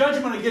brings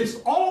judgment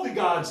against all the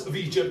gods of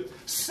Egypt,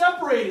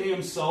 separating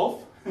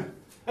himself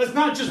as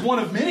not just one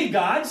of many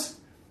gods,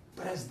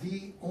 but as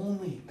the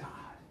only God.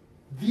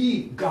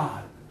 The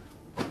God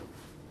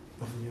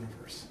of the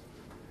universe.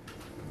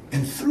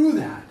 And through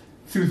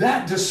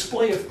that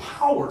display of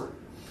power,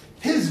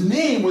 his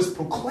name was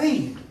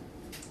proclaimed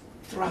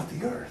throughout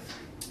the earth.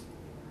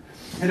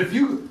 And if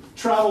you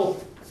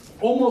travel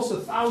almost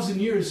 1,000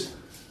 years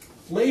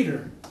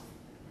later,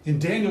 in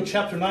Daniel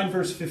chapter 9,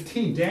 verse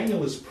 15,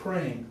 Daniel is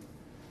praying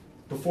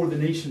before the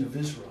nation of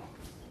Israel.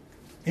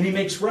 And he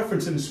makes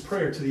reference in his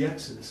prayer to the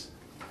Exodus.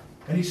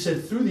 And he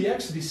said, through the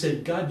Exodus, he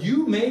said, God,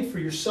 you made for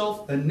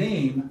yourself a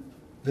name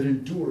that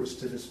endures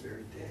to this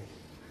very day.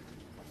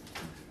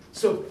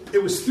 So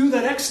it was through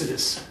that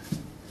Exodus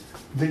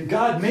that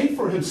God made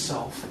for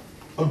himself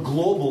a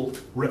global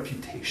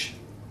reputation.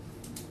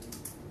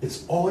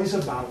 It's always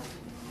about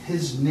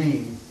his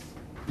name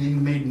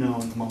being made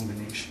known among the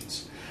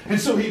nations.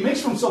 And so he makes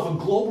for himself a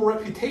global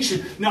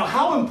reputation. Now,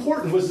 how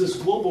important was this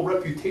global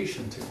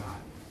reputation to God?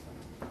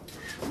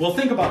 Well,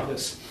 think about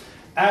this.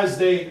 As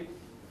they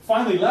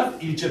finally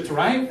left Egypt,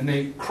 right, and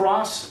they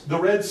cross the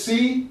Red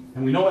Sea,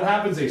 and we know what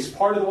happens. They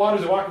part of the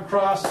waters, they walk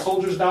across, the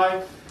soldiers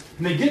die,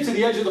 and they get to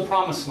the edge of the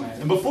Promised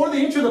Land. And before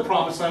they enter the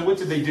Promised Land, what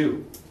did they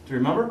do? Do you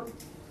remember?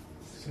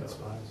 Sent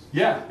spies.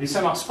 Yeah, they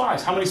sent out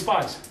spies. How many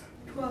spies?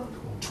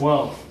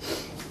 12.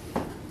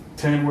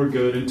 10 were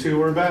good and 2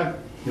 were bad.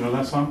 You know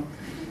that song?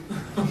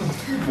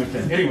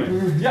 Okay. Anyway,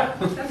 yeah.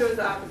 That goes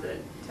the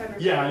opposite. 10 or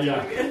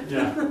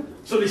Yeah.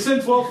 So they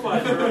sent 12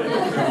 spies.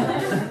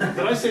 Right?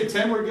 Did I say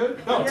 10 were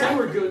good? No, 10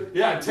 were good.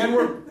 Yeah, 10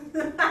 were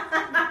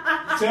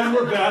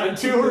bad and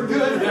 2 were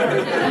good.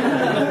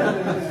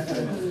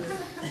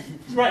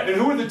 Right. And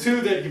who were the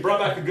 2 that you brought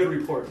back a good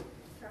report?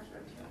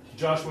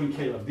 Joshua and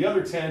Caleb. The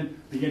other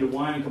 10 began to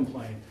whine and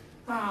complain.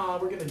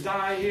 We're going to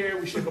die here.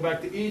 We should go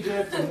back to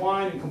Egypt and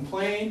whine and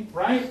complain,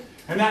 right?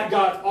 And that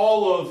got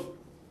all of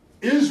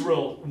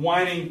Israel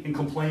whining and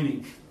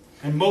complaining.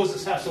 And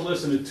Moses has to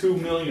listen to 2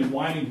 million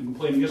whining and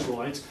complaining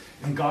Israelites,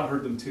 and God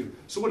heard them too.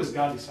 So what does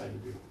God decide to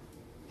do?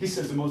 He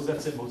says to Moses,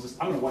 that's it, Moses.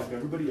 I'm going to wipe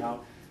everybody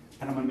out,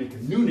 and I'm going to make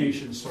a new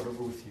nation and start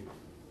over with you.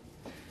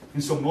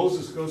 And so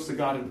Moses goes to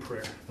God in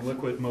prayer. And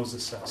look what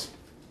Moses says.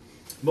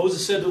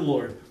 Moses said to the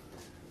Lord,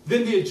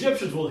 then the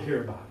Egyptians will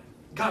hear about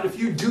it. God, if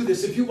you do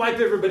this, if you wipe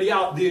everybody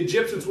out, the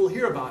Egyptians will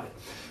hear about it.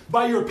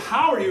 By your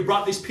power, you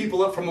brought these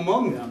people up from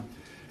among them,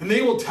 and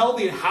they will tell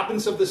the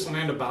inhabitants of this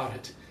land about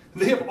it.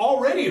 They have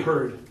already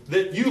heard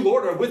that you,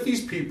 Lord, are with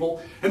these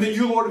people, and that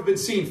you, Lord, have been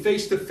seen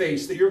face to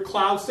face, that your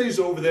cloud stays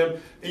over them,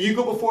 and you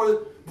go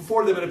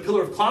before them in a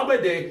pillar of cloud by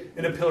day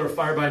and a pillar of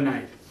fire by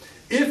night.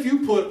 If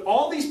you put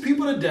all these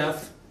people to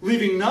death,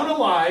 leaving none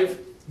alive,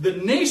 the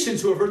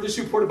nations who have heard this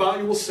report about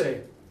you will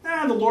say,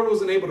 the Lord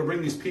wasn't able to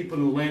bring these people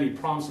into the land he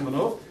promised them an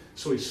oath,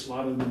 so he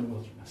slaughtered them in the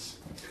wilderness.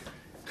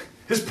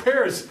 His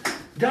prayer is,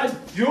 God,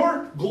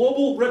 your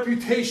global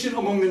reputation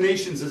among the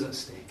nations is at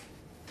stake.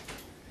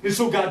 And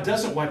so God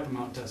doesn't wipe them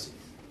out, does he?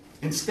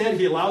 Instead,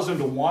 he allows them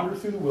to wander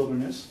through the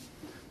wilderness.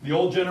 The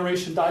old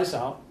generation dies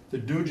out. The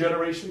new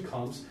generation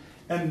comes.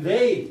 And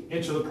they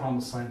enter the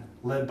promised land,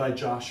 led by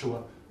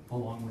Joshua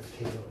along with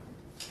Caleb.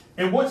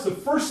 And what's the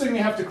first thing they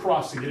have to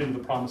cross to get into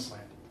the promised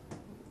land?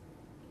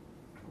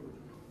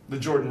 The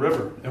Jordan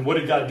River. And what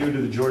did God do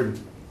to the Jordan?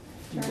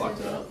 He blocked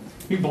it up.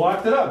 He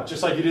blocked it up,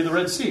 just like he did the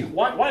Red Sea.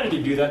 Why did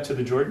he do that to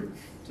the Jordan?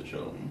 To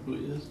show him who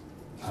he is.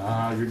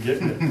 You're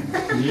getting it.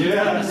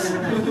 Yes.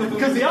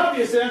 Because the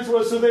obvious answer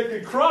was so they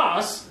could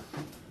cross.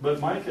 But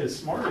Micah is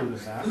smarter than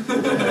that.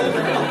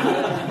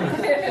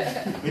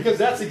 Because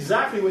that's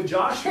exactly what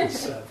Joshua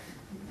said.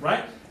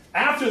 Right?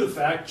 After the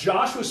fact,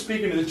 Joshua was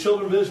speaking to the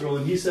children of Israel,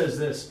 and he says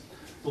this.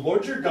 The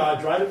Lord your God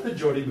dried up the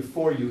Jordan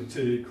before you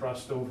until you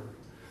crossed over.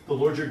 The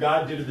Lord your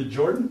God did to the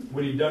Jordan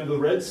when he done to the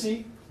Red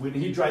Sea, when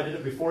he dried it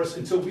up before us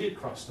until we had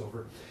crossed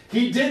over.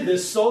 He did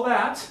this so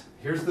that,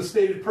 here's the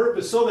stated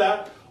purpose, so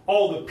that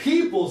all the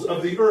peoples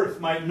of the earth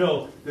might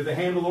know that the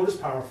hand of the Lord is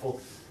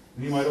powerful,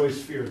 and you might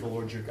always fear the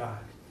Lord your God.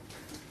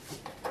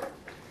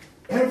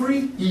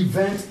 Every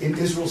event in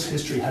Israel's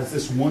history has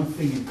this one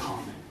thing in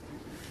common.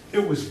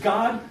 It was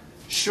God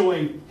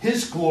showing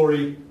his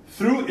glory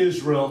through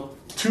Israel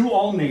to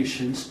all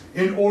nations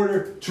in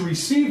order to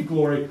receive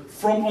glory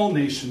from all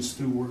nations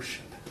through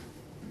worship.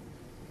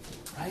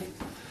 Right?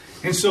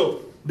 And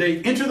so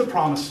they enter the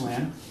promised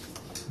land.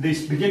 They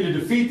begin to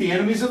defeat the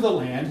enemies of the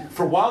land.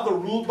 For a while they're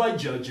ruled by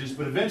judges,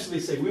 but eventually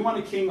they say, we want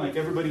a king like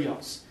everybody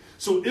else.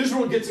 So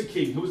Israel gets a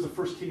king. Who was the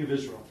first king of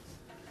Israel?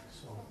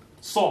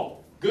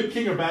 Saul. Good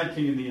king or bad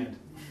king in the end?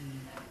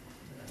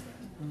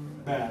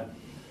 Bad.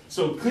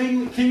 So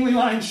kingly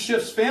line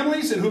shifts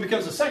families, and who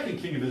becomes the second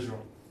king of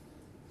Israel?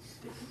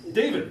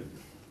 David.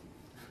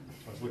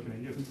 I was looking at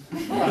you.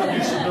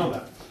 You should know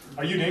that.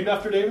 Are you named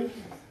after David?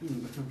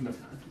 No.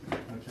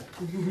 Okay.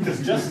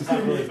 Because Justin's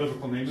not really a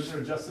biblical name. Is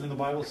there a Justin in the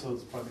Bible? So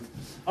it's probably...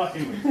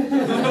 anyway.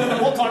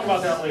 We'll talk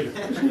about that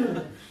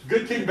later.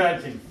 Good king,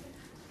 bad king?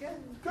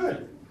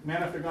 Good.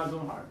 Man after God's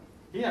own heart.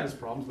 He had his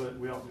problems, but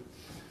we all do.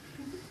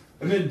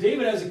 And then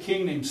David has a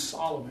king named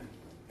Solomon.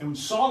 And when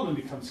Solomon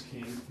becomes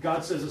king,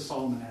 God says to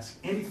Solomon, ask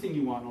anything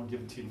you want and I'll give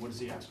it to you. And what does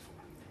he ask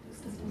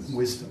for?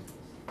 Wisdom.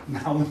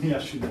 Now let me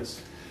ask you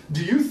this.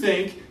 Do you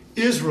think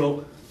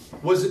Israel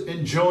was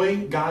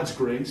enjoying God's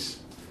grace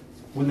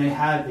when they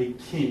had a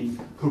king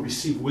who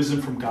received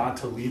wisdom from God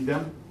to lead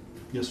them?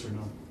 Yes or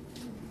no?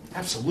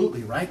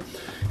 Absolutely, right?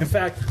 In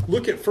fact,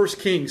 look at 1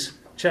 Kings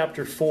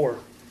chapter 4.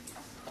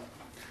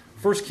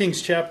 1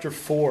 Kings chapter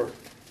 4.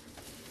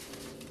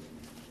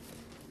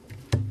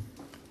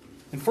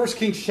 In 1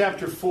 Kings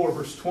chapter 4,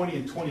 verse 20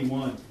 and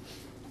 21.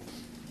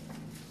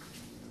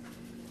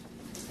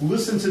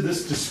 Listen to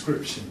this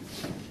description.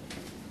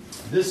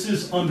 This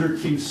is under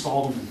King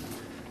Solomon.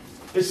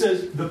 It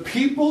says, the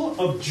people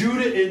of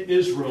Judah and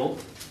Israel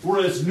were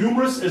as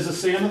numerous as the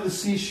sand of the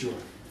seashore.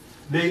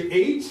 They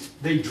ate,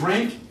 they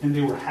drank, and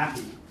they were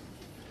happy.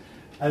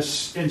 And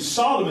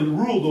Solomon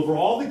ruled over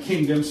all the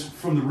kingdoms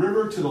from the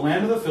river to the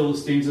land of the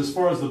Philistines as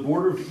far as the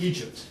border of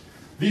Egypt.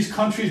 These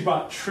countries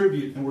brought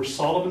tribute and were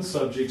Solomon's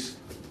subjects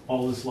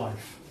all his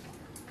life.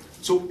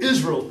 So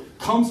Israel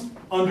comes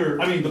under,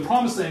 the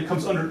promised land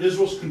comes under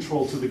Israel's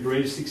control to the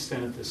greatest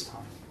extent at this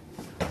time.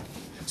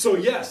 So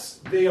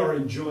yes, they are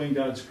enjoying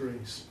God's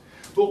grace.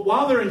 But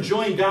while they're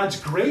enjoying God's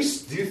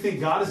grace, do you think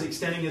God is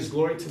extending his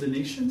glory to the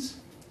nations?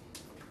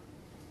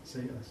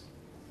 Say yes.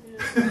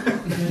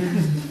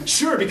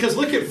 Sure, because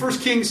look at 1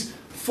 Kings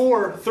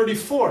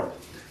 4:34.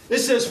 It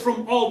says,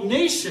 from all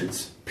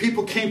nations,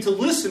 people came to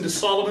listen to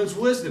Solomon's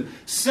wisdom,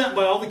 sent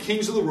by all the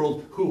kings of the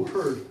world who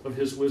heard of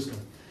his wisdom.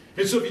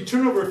 And so if you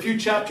turn over a few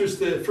chapters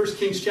to 1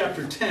 Kings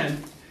chapter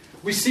 10,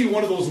 we see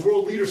one of those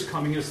world leaders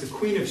coming as the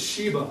Queen of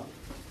Sheba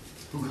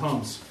who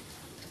comes.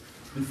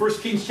 In 1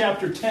 Kings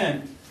chapter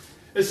 10,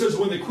 it says,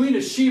 when the Queen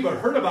of Sheba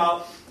heard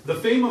about the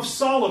fame of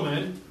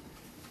Solomon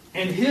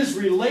and his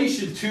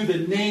relation to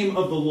the name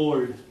of the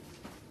Lord,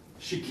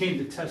 she came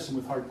to test him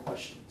with hard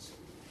questions.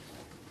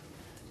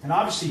 And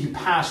obviously he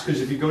passed,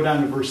 because if you go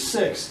down to verse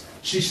 6,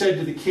 she said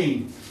to the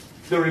king,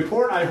 the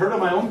report I heard of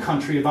my own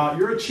country about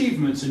your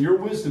achievements and your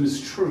wisdom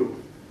is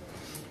true.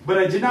 But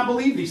I did not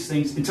believe these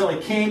things until I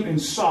came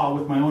and saw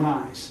with my own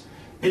eyes.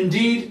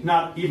 Indeed,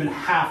 not even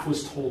half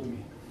was told me.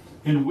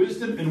 In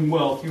wisdom and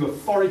wealth, you have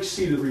far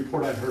exceeded the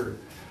report I've heard.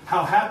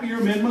 How happy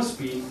your men must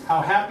be,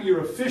 how happy your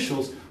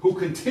officials who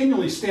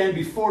continually stand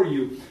before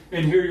you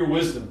and hear your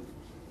wisdom.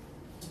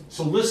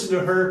 So listen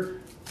to her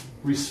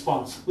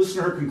response. Listen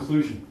to her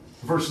conclusion.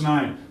 Verse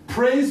 9.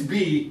 Praise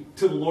be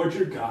to the Lord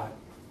your God,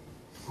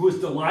 who has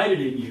delighted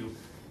in you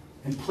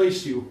and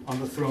placed you on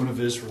the throne of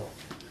Israel.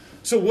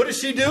 So what does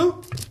she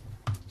do?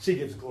 She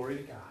gives glory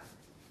to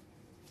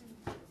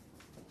God.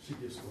 She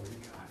gives glory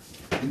to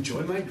God.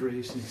 Enjoy my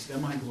grace and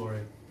extend my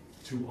glory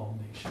to all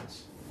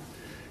nations.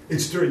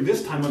 It's during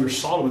this time under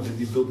Solomon that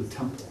he built the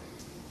temple,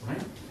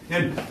 right?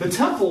 And the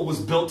temple was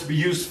built to be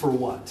used for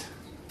what?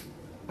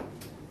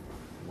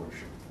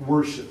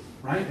 Worship,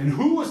 right? And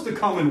who was to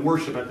come and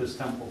worship at this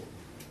temple?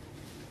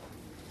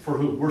 For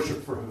who?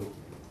 Worship for who?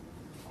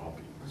 All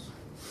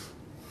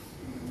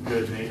people.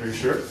 Good, Nate. Are you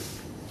sure?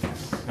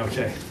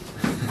 Okay.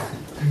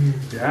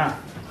 Yeah.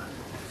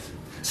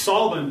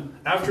 Solomon,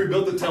 after he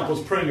built the temple,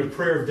 was praying a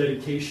prayer of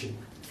dedication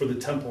for the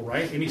temple,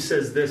 right? And he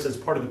says this as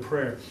part of the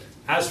prayer.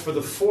 As for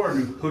the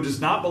foreigner who does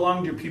not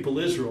belong to your people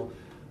Israel,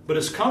 but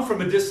has come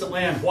from a distant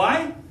land.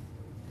 Why?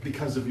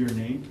 Because of your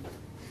name.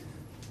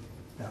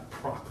 That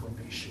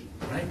proclamation,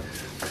 right?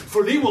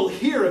 For they will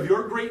hear of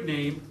your great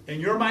name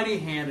and your mighty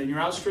hand and your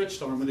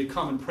outstretched arm when they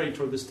come and pray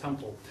toward this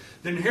temple.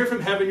 Then hear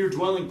from heaven your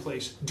dwelling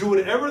place. Do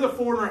whatever the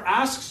foreigner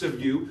asks of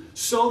you,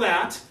 so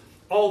that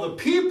all the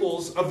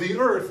peoples of the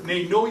earth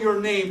may know your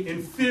name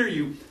and fear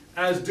you,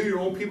 as do your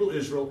own people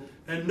Israel,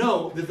 and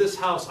know that this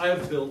house I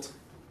have built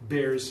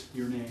bears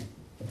your name.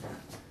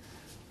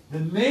 The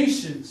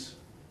nations,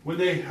 when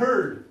they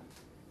heard,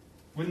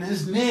 when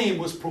his name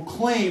was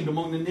proclaimed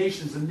among the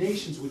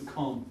nations would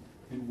come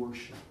and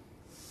worship.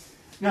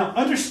 Now,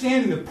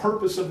 understanding the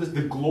purpose of this,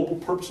 the global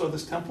purpose of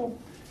this temple,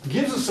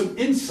 gives us some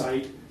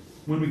insight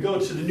when we go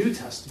to the New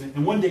Testament.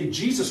 And one day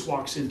Jesus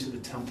walks into the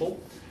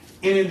temple,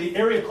 and in the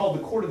area called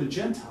the Court of the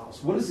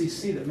Gentiles, what does he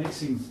see that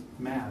makes him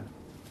mad?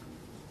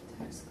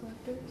 Tax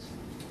collectors.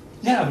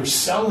 Yeah, they're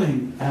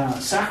selling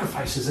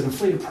sacrifices at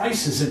inflated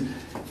prices,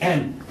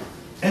 and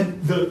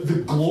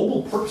the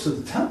global purpose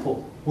of the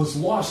temple was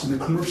lost in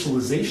the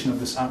commercialization of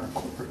this outer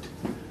court.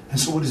 And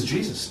so what does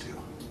Jesus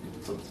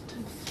do?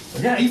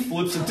 Yeah, he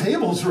flips the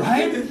tables,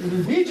 right?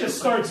 He just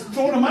starts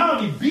throwing them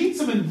out. He beats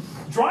them and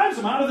drives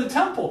them out of the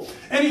temple.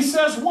 And he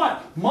says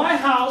what? My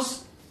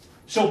house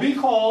shall be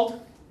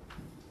called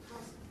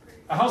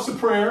a house of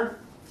prayer.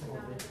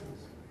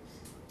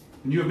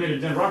 And you have made it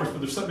den of robbers,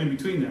 but there's something in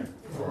between there.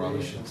 For all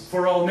nations.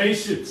 For all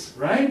nations,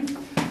 right?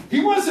 He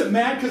wasn't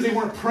mad because they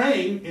weren't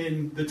praying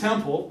in the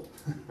temple,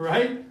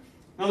 right?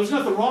 Now, there's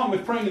nothing wrong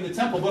with praying in the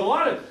temple, but a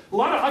lot of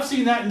I've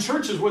seen that in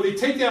churches where they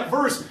take that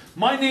verse,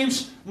 my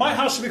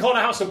house should be called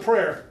a house of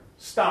prayer.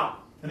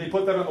 Stop. And they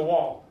put that on the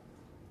wall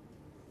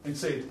and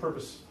say the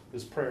purpose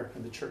is prayer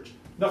in the church.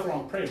 Nothing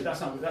wrong with praying, but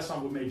that's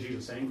not what made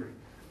Jesus angry.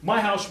 My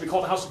house should be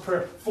called a house of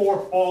prayer for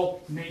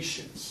all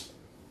nations.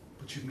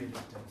 But you've made it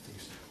den of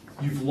thieves.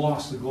 You've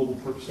lost the global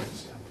purpose of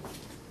this temple.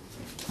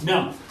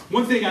 Now,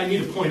 one thing I need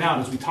to point out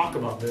as we talk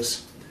about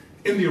this,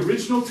 in the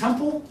original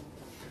temple,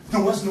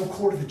 there was no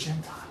court of the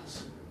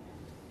Gentiles.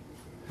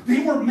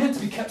 They weren't meant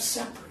to be kept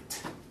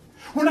separate.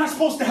 We're not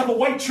supposed to have a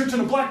white church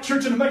and a black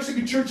church and a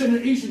Mexican church and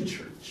an Asian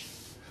church.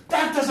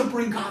 That doesn't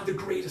bring God the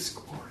greatest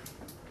glory.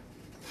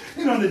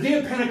 You know, on the day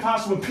of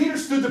Pentecost, when Peter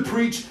stood to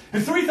preach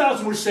and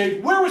 3,000 were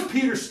saved, where was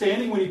Peter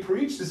standing when he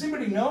preached? Does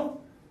anybody know?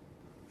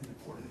 In the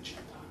court of the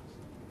Gentiles.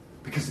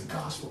 Because the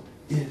gospel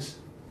is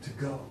to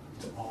go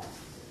to all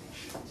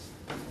nations.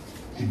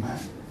 Amen.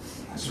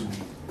 That's sweet.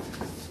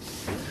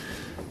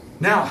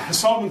 Now, as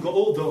Solomon got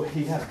old, though,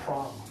 he had a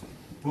problem.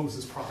 What was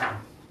his problem?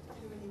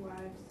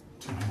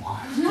 Too many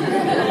wives.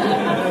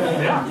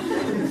 Yeah.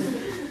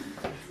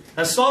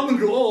 As Solomon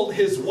grew old,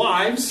 his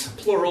wives,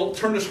 plural,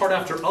 turned his heart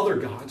after other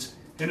gods,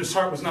 and his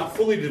heart was not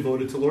fully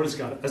devoted to the Lord his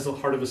God as the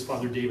heart of his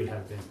father David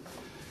had been.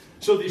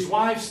 So these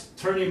wives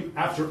turn him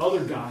after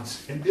other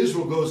gods, and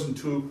Israel goes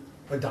into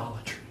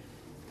idolatry.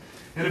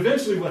 And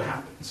eventually what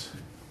happens?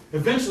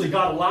 Eventually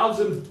God allows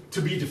them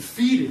to be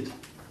defeated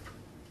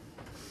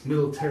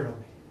militarily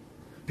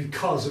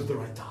because of their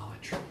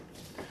idolatry.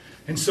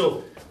 And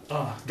so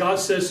God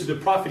says to the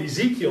prophet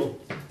Ezekiel,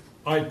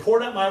 I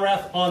poured out my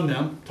wrath on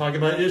them, talking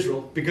about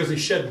Israel, because they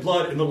shed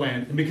blood in the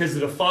land and because they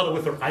defiled it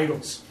with their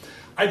idols.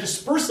 I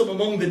dispersed them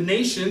among the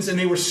nations, and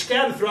they were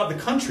scattered throughout the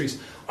countries.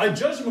 I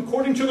judged them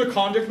according to their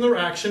conduct and their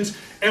actions,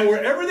 and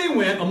wherever they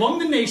went among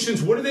the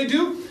nations, what did they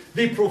do?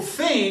 They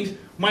profaned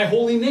my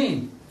holy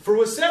name. For it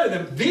was said of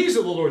them, these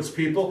are the Lord's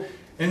people,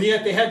 and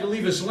yet they had to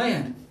leave his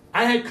land.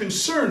 I had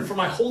concern for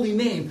my holy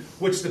name,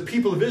 which the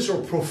people of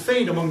Israel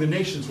profaned among the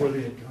nations where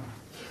they had gone.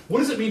 What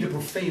does it mean to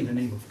profane the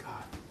name of God?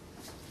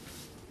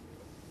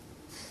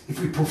 If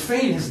we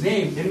profane his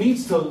name, it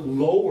means to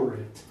lower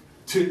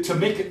it, to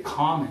make it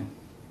common,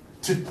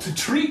 to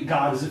treat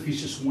God as if he's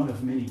just one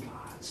of many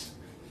gods.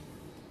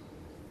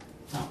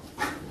 Now,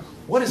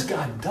 what has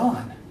God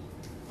done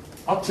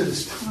up to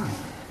this time?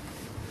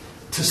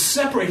 To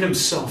separate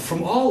himself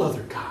from all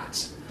other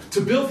gods,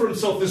 to build for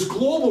himself this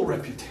global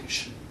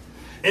reputation.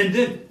 And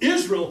then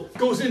Israel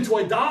goes into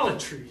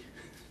idolatry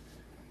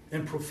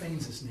and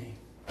profanes his name.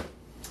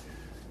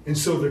 And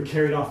so they're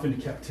carried off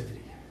into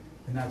captivity.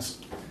 And that's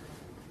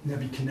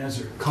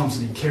Nebuchadnezzar comes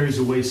and he carries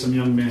away some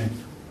young men,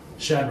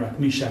 Shadrach,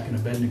 Meshach, and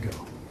Abednego.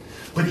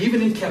 But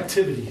even in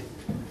captivity,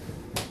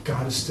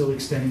 God is still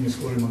extending his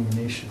glory among the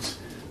nations.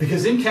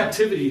 Because in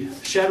captivity,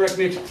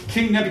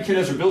 King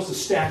Nebuchadnezzar builds a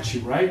statue,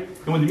 right?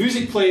 And when the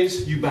music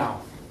plays, you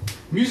bow.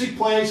 Music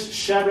plays,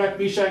 Shadrach,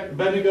 Meshach,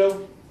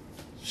 Abednego,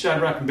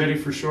 Shadrach and Betty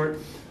for short.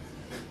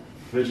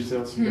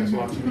 VeggieTales, you guys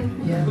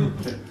watching? Yeah.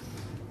 Okay.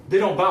 They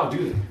don't bow,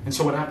 do they? And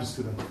so what happens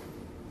to them?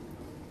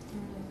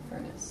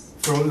 Furnace.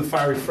 Throw it in the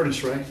fiery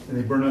furnace, right? And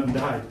they burn up and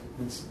die.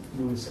 It's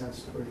a really sad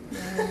story.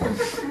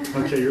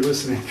 Okay, you're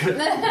listening. Good.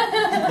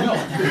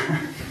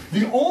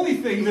 The only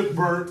thing that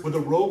burned were the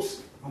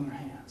ropes on their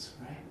hands,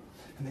 right?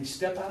 And they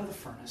step out of the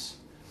furnace,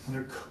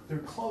 and their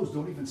clothes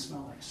don't even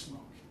smell like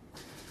smoke.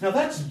 Now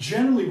that's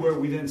generally where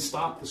we then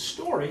stop the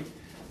story,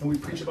 and we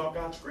preach about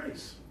God's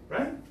grace,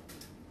 right?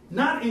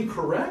 Not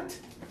incorrect,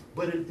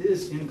 but it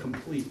is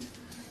incomplete.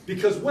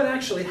 Because what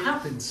actually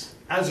happens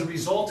as a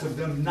result of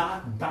them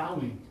not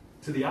bowing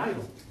to the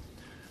idol?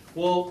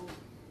 Well,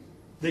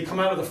 they come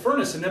out of the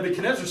furnace, and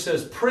Nebuchadnezzar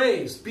says,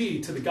 "Praise be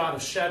to the God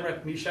of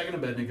Shadrach, Meshach, and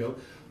Abednego,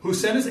 who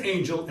sent his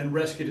angel and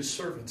rescued his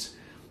servants.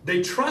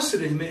 They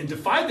trusted in him and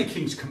defied the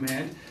king's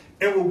command,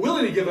 and were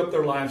willing to give up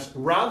their lives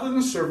rather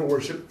than serve or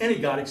worship any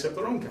god except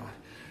their own God.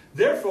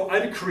 Therefore, I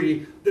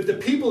decree that the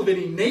people of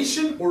any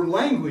nation or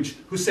language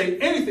who say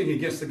anything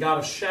against the God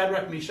of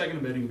Shadrach, Meshach, and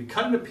Abednego be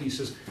cut into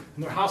pieces,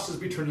 and their houses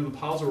be turned into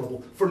piles of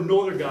rubble, for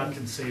no other God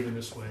can save in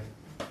this way."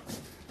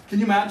 Can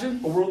you imagine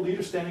a world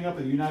leader standing up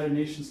at the United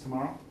Nations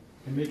tomorrow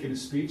and making a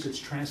speech that's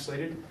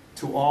translated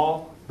to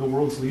all the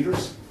world's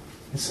leaders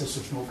and says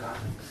there's no God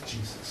like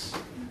Jesus?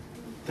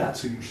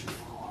 That's who you should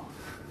follow.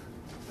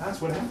 That's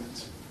what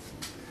happens.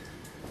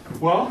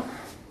 Well,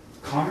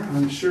 Connor,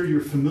 I'm sure you're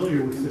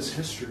familiar with this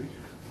history.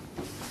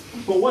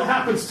 But what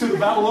happens to the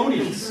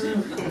Babylonians?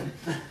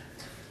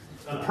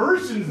 The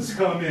Persians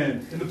come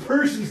in, and the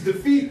Persians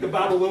defeat the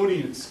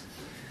Babylonians.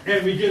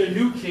 And we get a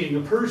new king,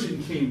 a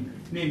Persian king,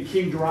 named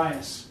King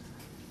Darius.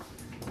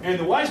 And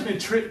the wise men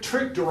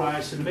tricked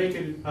Darius into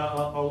making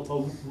a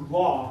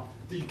law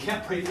that you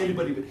can't pray to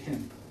anybody but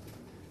him.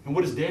 And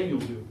what does Daniel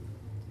do?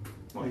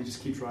 Well, he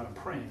just keeps right on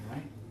praying,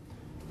 right?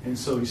 And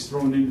so he's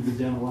thrown into the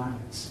den of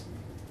lions.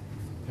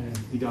 And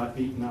he got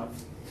eaten up,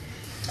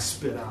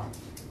 spit out.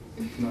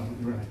 No,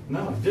 right.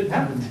 No, it didn't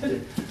happen, did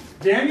it?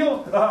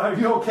 Daniel, are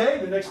you okay?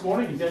 The next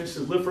morning, and Daniel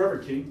says, "Live forever,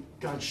 king."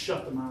 God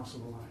shut the mouths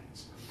of the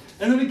lions.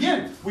 And then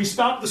again, we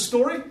stop the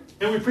story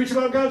and we preach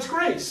about God's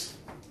grace.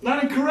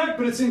 Not incorrect,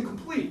 but it's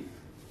incomplete.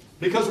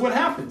 Because what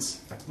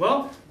happens?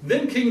 Well,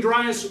 then King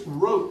Darius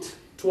wrote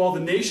to all the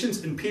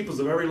nations and peoples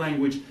of every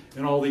language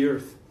in all the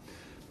earth,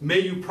 "May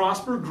you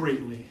prosper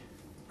greatly.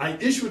 I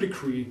issue a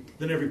decree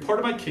that in every part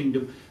of my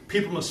kingdom,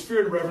 people must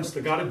fear and reverence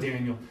the God of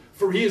Daniel.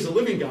 For he is a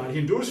living God. He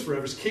endures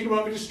forever. His kingdom will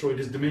not be destroyed.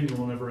 His dominion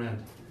will never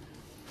end."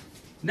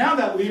 Now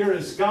that leader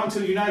has gone to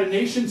the United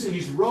Nations and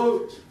he's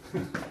wrote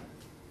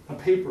a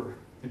paper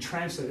and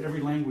translated every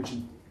language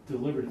and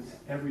delivered it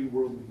to every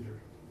world leader.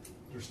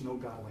 There's no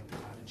God like the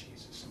God of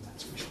Jesus, and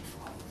that's what we should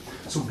follow.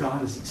 So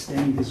God is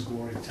extending his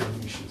glory to the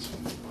nations.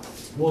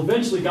 Well,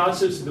 eventually God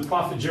says to the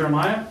prophet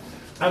Jeremiah,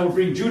 "I will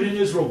bring Judah and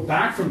Israel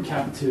back from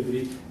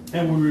captivity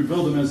and will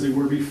rebuild them as they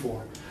were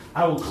before.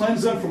 I will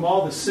cleanse them from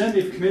all the sin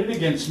they've committed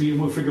against me and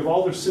will forgive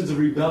all their sins of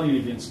rebellion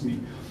against me.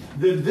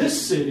 Then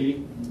this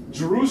city,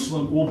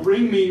 Jerusalem, will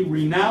bring me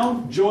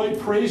renown, joy,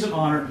 praise, and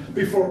honor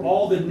before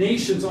all the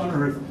nations on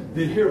earth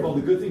that hear of all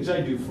the good things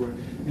I do for it.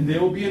 And they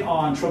will be in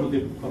awe and trouble at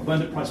the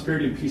abundant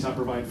prosperity and peace I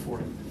provide for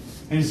it."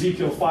 And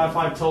Ezekiel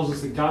 5:5 tells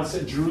us that God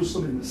set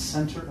Jerusalem in the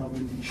center of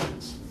the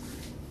nations.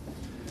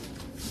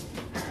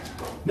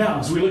 Now,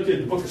 as we look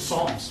at the book of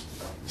Psalms,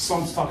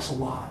 Psalms talks a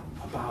lot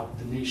about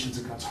the nations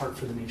and God's heart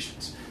for the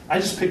nations. I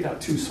just picked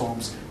out 2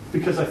 Psalms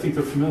because I think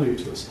they're familiar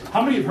to us.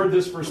 How many have heard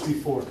this verse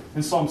before?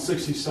 In Psalm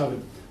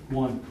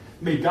 67:1.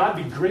 "May God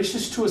be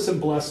gracious to us and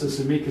bless us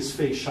and make his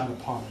face shine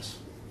upon us."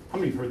 How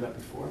many have heard that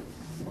before?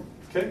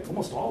 Okay,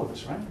 almost all of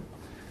us, right?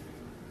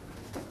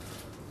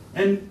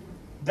 And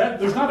that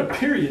there's not a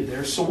period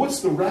there, so what's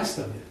the rest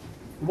of it?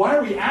 Why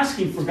are we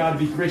asking for God to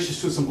be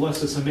gracious to us and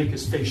bless us and make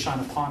his face shine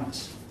upon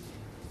us?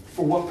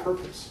 For what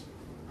purpose?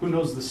 Who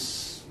knows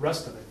the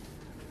rest of it?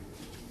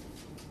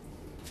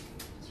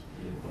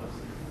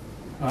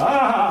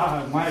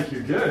 Mike,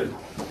 you're good.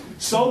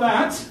 So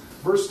that,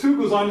 verse 2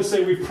 goes on to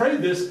say, "We pray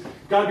this,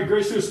 God be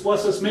gracious to us,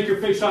 bless us, make your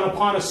face shine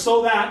upon us,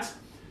 so that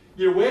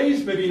your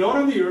ways may be known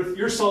on the earth,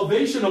 your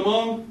salvation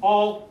among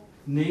all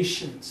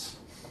nations."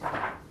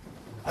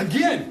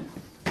 Again,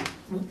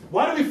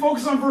 why do we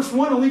focus on verse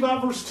 1 and leave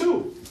out verse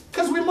 2?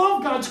 Because we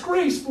love God's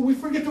grace, but we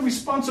forget the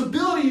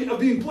responsibility of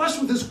being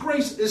blessed with his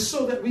grace is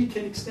so that we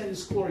can extend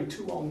his glory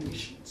to all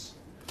nations.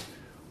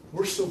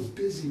 We're so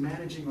busy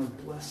managing our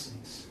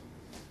blessings,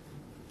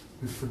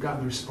 we've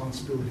forgotten the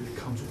responsibility that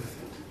comes with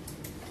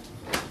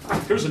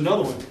it. Here's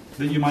another one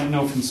that you might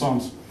know from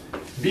Psalms.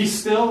 "Be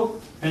still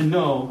and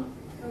know."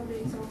 Oh, be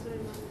exalted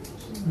among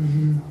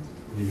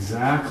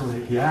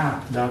Exactly.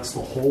 Yeah, that's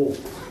the whole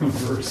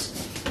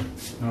verse.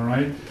 All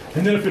right.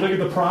 And then if you look at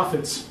the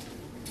prophets,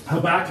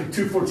 Habakkuk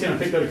 2:14, I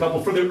picked out a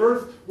couple. For the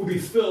earth will be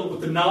filled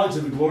with the knowledge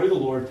of the glory of the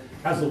Lord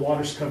as the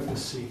waters cover the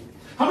sea.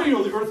 How many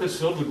know the earth is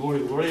filled with the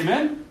glory of the Lord?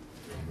 Amen?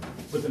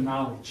 With the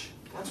knowledge.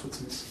 That's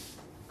what's missing.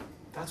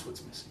 That's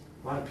what's missing.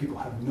 A lot of people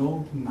have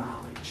no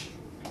knowledge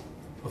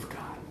of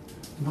God.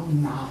 No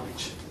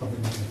knowledge of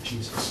the name of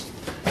Jesus.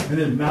 And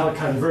then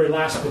Malachi, the very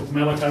last book,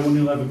 Malachi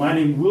 1:11, my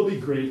name will be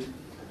great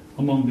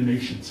among the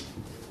nations.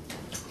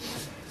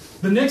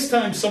 The next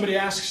time somebody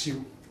asks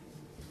you,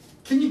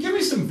 can you give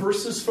me some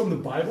verses from the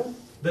Bible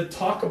that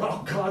talk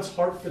about God's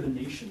heart for the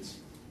nations?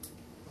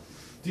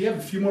 Do you have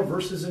a few more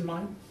verses in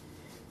mind?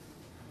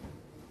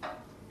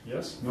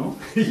 Yes? No?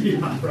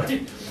 Yeah,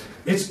 right?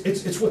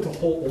 It's what the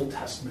whole Old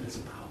Testament is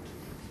about.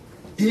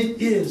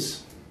 It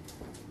is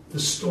the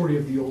story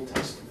of the Old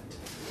Testament,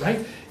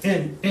 right?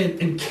 And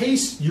in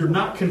case you're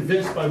not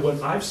convinced by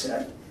what I've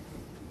said,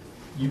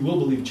 you will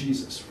believe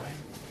Jesus,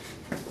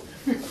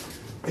 right?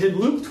 In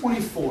Luke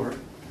 24,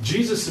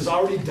 Jesus has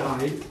already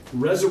died,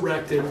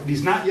 resurrected, but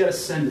he's not yet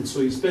ascended, so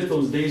he spent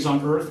those days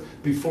on earth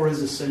before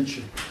his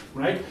ascension,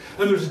 right?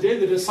 And there's a day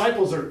the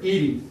disciples are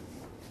eating,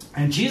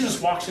 and Jesus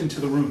walks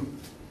into the room.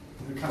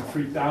 They're kind of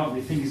freaked out, and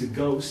they think he's a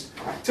ghost,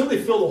 until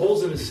they feel the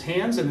holes in his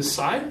hands and his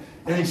side,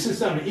 and he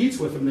sits down and eats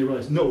with them, and they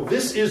realize, no,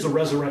 this is the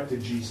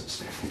resurrected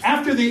Jesus.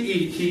 After they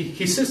eat,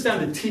 he sits down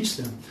to teach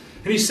them,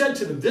 and he said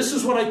to them, this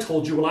is what I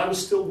told you while I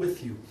was still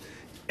with you.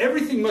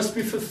 Everything must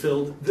be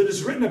fulfilled that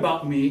is written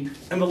about me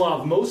in the law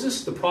of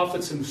Moses, the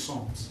prophets, and the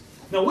Psalms.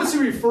 Now, what's he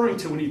referring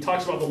to when he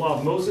talks about the law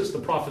of Moses, the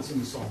prophets, and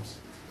the Psalms?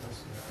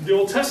 The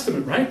Old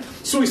Testament, right?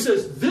 So he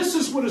says, this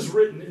is what is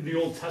written in the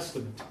Old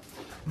Testament.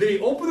 They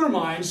opened their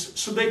minds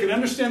so they could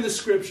understand the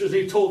scriptures.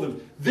 He told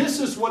them, this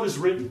is what is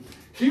written.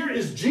 Here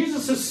is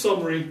Jesus'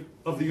 summary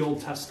of the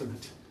Old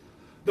Testament.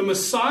 The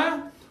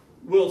Messiah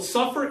will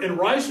suffer and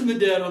rise from the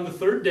dead on the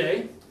third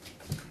day.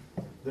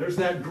 There's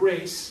that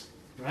grace,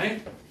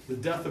 right? The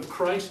death of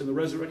Christ and the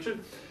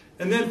resurrection.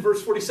 And then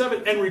verse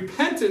 47, and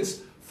repentance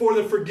for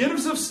the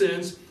forgiveness of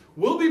sins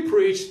will be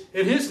preached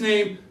in his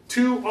name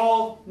to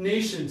all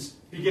nations,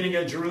 beginning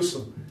at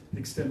Jerusalem.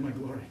 Extend my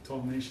glory to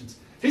all nations.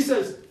 He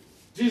says,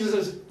 Jesus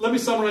says, let me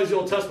summarize the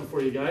Old Testament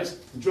for you guys.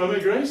 Enjoy my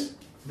grace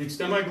and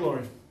extend my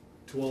glory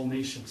to all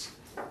nations.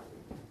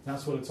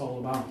 That's what it's all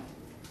about.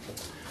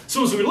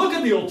 So as we look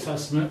at the Old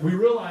Testament, we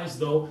realize,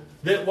 though,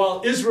 that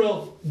while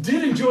Israel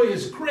did enjoy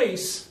his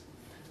grace,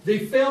 they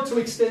failed to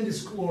extend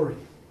his glory.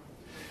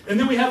 And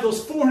then we have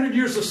those 400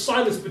 years of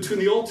silence between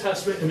the Old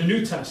Testament and the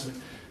New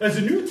Testament. As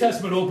the New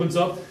Testament opens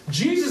up,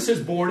 Jesus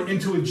is born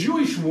into a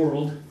Jewish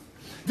world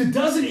that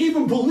doesn't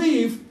even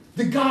believe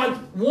that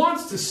God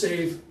wants to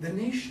save the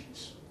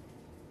nations.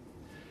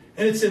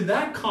 And it's in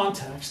that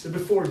context that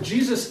before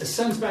Jesus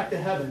ascends back to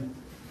heaven,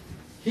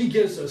 he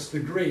gives us the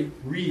great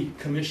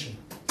recommission.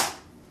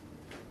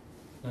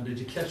 Now, did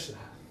you catch that?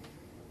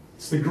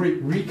 It's the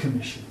great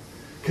recommission.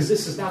 Because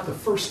this is not the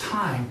first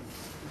time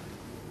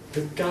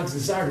that God's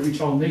desire to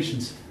reach all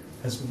nations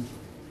has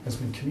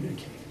been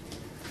communicated.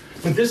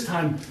 But this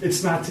time,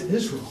 it's not to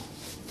Israel.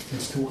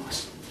 It's to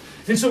us.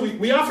 And so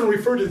we often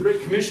refer to the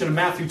Great Commission in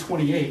Matthew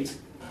 28.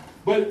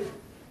 But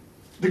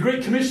the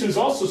Great Commission is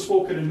also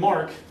spoken in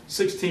Mark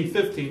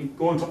 16:15,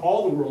 go into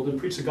all the world and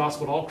preach the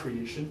gospel to all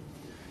creation.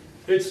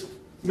 It's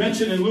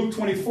mentioned in Luke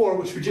 24,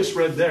 which we just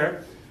read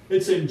there.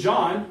 It's in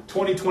John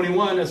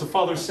 20:21, as the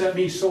Father sent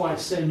me, so I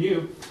send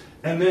you.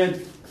 And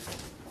then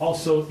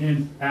also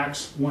in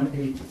Acts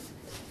 1:8.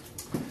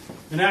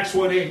 In Acts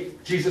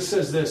 1:8, Jesus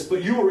says this,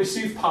 but you will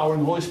receive power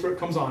and the Holy Spirit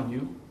comes on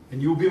you,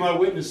 and you will be my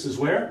witnesses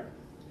where?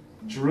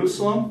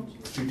 Jerusalem,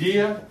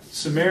 Judea,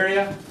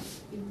 Samaria,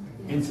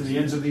 into the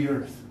ends of the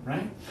earth,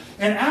 right?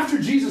 And after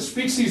Jesus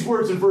speaks these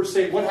words in verse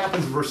 8, what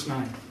happens in verse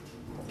 9?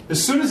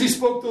 As soon as he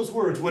spoke those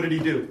words, what did he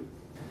do?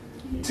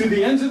 To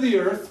the ends of the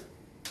earth,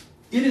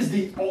 it is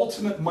the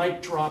ultimate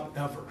mic drop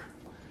ever.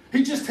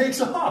 He just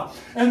takes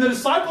off. And the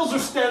disciples are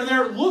standing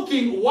there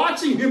looking,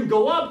 watching him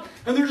go up,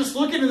 and they're just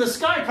looking in the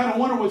sky, kind of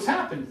wondering what's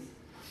happened.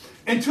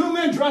 And two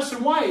men dressed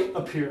in white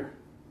appear.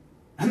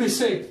 And they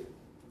say,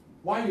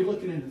 why are you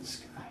looking into the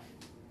sky?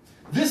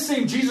 This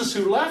same Jesus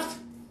who left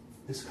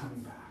is coming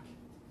back.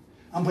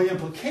 And by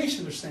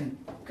implication, they're saying,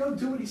 go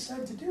do what he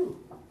said to do.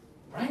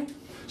 Right?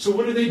 So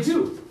what did they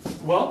do?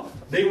 Well,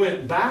 they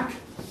went back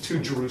to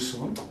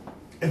Jerusalem,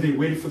 and they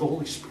waited for the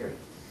Holy Spirit.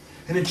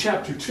 And in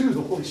chapter 2,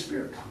 the Holy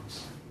Spirit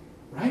comes.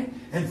 Right?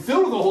 And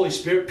filled with the Holy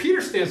Spirit,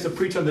 Peter stands to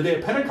preach on the day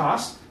of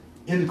Pentecost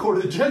in the court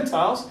of the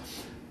Gentiles.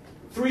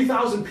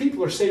 3,000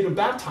 people are saved and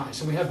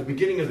baptized, and we have the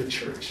beginning of the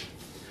church.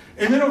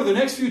 And then over the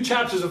next few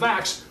chapters of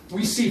Acts,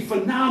 we see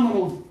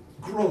phenomenal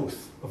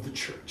growth of the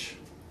church.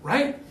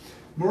 Right?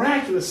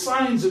 Miraculous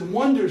signs and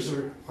wonders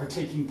are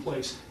taking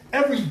place.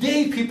 Every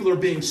day people are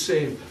being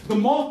saved.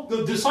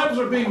 The disciples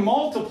are being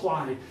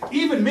multiplied.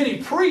 Even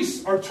many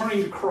priests are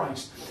turning to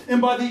Christ.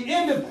 And by the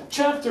end of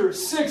chapter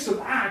 6 of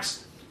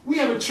Acts, we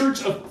have a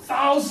church of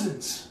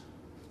thousands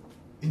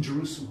in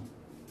Jerusalem.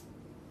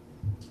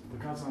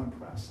 But God's not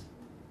impressed.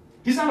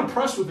 He's not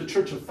impressed with the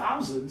church of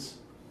thousands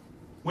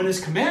when his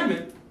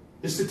commandment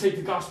is to take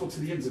the gospel to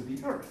the ends of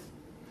the earth.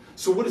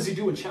 So what does he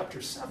do in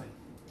chapter 7?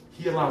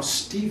 He allows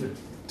Stephen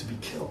to be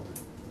killed.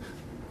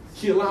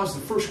 He allows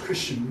the first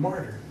Christian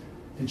martyr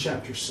in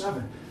chapter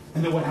 7.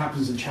 And then what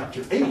happens in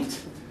chapter 8?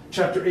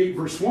 Chapter 8,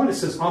 verse 1, it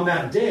says, on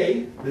that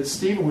day that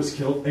Stephen was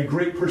killed, a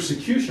great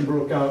persecution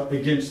broke out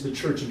against the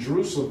church of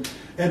Jerusalem.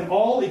 And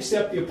all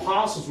except the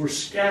apostles were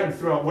scattered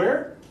throughout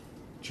where?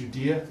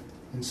 Judea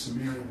and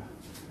Samaria.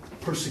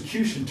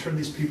 Persecution turned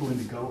these people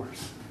into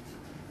goers.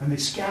 And they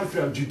scattered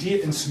throughout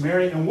Judea and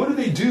Samaria. And what do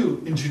they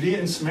do in Judea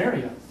and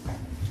Samaria?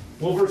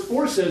 Well, verse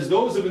 4 says,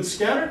 those who have been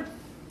scattered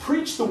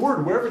preached the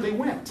word wherever they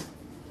went.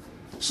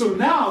 So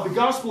now the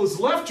gospel has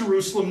left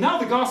Jerusalem. Now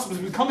the gospel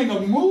is becoming a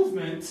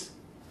movement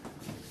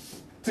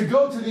to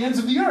go to the ends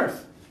of the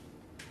earth.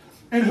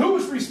 And who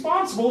is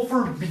responsible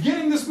for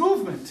beginning this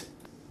movement?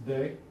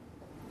 They.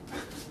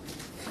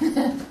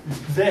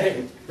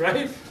 They,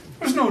 right?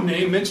 There's no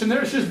name mentioned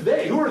there. It's just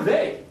they. Who are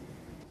they?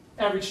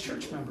 Average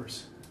church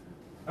members.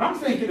 And I'm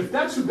thinking if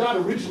that's who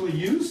God originally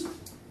used,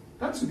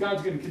 that's who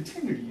God's going to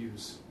continue to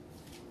use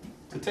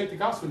to take the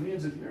gospel to the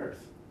ends of the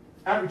earth.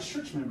 Average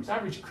church members,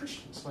 average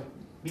Christians like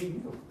me and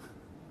you.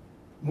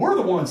 We're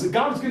the ones that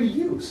God's going to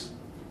use.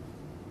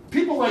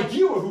 People like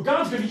you are who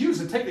God's going to use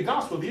to take the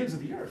gospel to the ends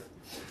of the earth.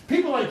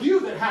 People like you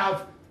that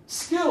have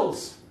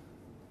skills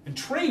and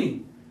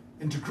training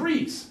and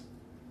degrees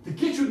to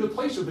get you to the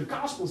place where the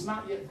gospel is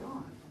not yet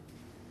gone.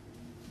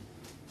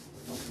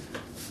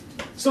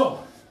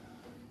 So,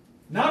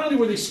 not only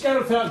were they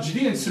scattered throughout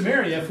Judea and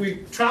Samaria, if we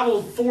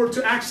travel forward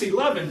to Acts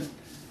 11,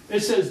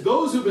 it says,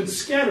 those who have been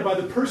scattered by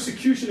the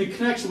persecution in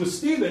connection with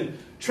Stephen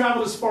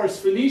traveled as far as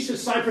Phoenicia,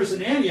 Cyprus,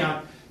 and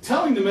Antioch,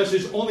 telling the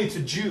message only to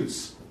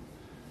Jews.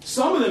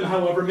 Some of them,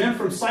 however, men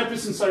from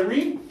Cyprus and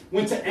Cyrene,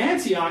 went to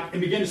Antioch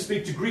and began to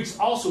speak to Greeks,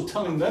 also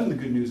telling them the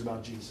good news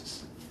about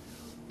Jesus.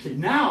 Okay,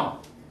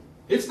 now,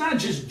 it's not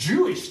just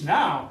Jewish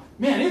now.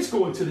 Man, it's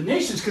going to the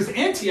nations because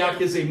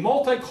Antioch is a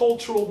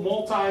multicultural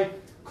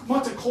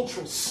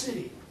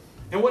city.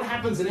 And what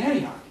happens in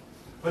Antioch?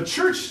 A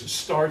church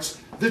starts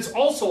that's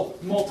also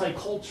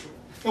multicultural.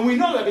 And we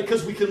know that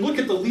because we can look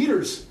at the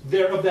leaders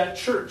there of that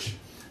church.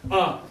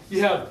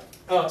 You have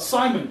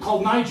Simon,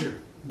 called Niger,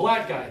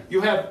 black guy.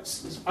 You have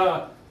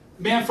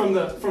man from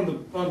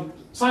the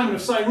Simon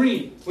of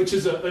Cyrene, which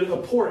is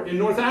a port in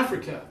North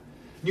Africa.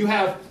 You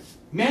have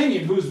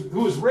Manion, who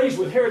was raised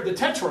with Herod the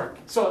Tetrarch,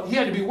 so he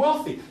had to be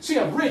wealthy. So you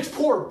have rich,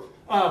 poor,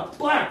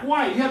 black,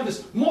 white. You have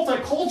this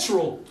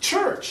multicultural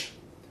church.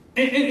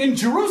 In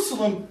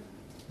Jerusalem,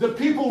 the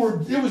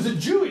people it was a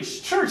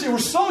Jewish church. They were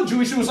so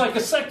Jewish, it was like a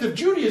sect of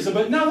Judaism.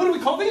 But now what do we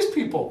call these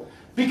people?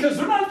 Because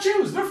they're not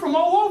Jews, they're from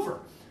all over.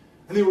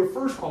 And they were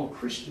first called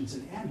Christians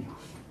in Antioch.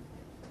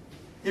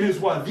 It is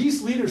while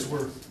these leaders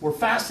were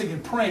fasting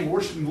and praying,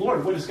 worshiping the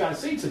Lord, what does God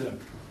say to them?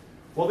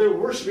 While they were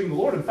worshiping the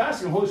Lord and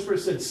fasting, the Holy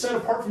Spirit said, set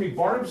apart for me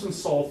Barnabas and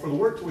Saul for the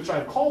work to which I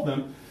have called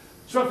them.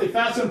 So after they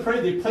fasted and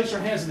prayed, they placed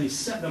their hands and they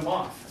sent them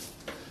off.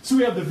 So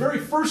we have the very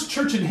first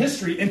church in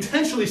history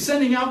intentionally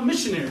sending out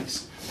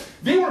missionaries.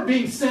 They weren't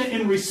being sent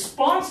in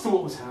response to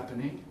what was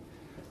happening.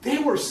 They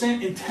were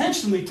sent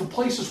intentionally to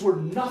places where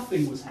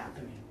nothing was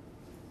happening.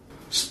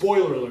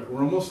 Spoiler alert,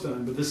 we're almost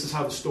done, but this is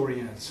how the story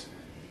ends.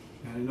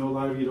 And I know a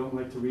lot of you don't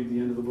like to read the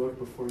end of the book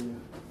before you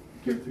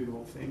get through the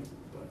whole thing,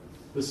 but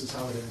this is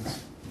how it ends.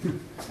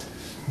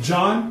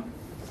 John,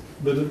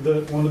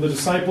 one of the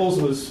disciples,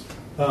 was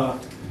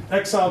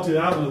exiled to the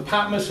island of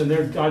Patmos, and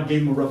there God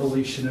gave him a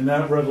revelation. And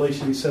that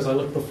revelation, he says, I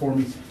looked before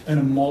me, and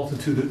a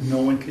multitude that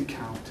no one could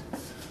count,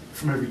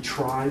 from every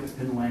tribe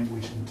and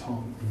language and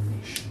tongue and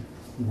nation,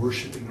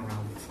 worshiping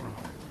around the throne.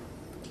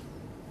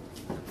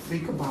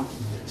 Think about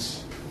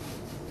this.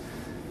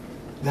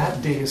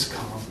 That day has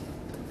come,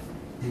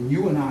 and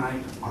you and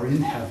I are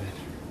in heaven,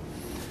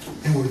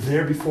 and we're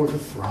there before the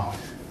throne,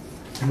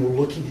 and we're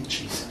looking at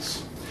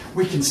Jesus.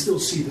 We can still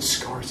see the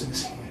scars in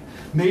his hand.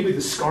 Maybe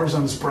the scars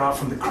on his brow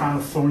from the crown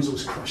of thorns that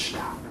was crushed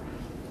out.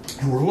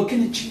 And we're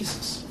looking at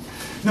Jesus.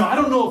 Now, I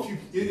don't know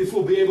if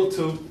we'll be able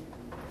to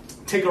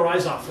take our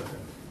eyes off of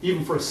him,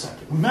 even for a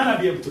second. We might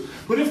not be able to.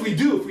 But if we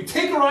do, if we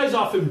take our eyes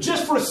off him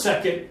just for a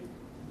second,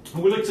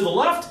 and we look to the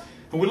left,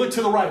 and we look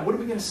to the right, what are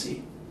we going to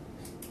see?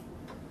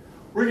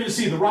 We're going to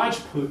see the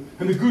Rajput,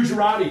 and the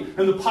Gujarati,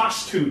 and the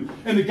Pashtun,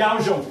 and the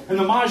Gaujong, and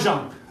the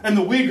Mahjong, and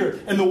the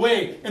Uyghur, and the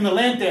Wei, and the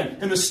Lantan,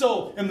 and the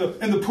So, and the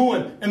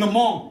Puan, and the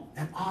Hmong,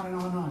 and on and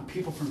on and on.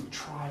 People from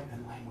tribe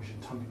and language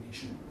and tongue and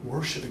nation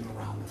worshiping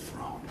around the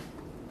throne.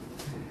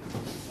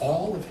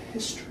 All of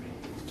history,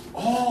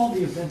 all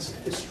the events of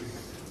history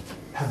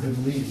have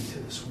been leading to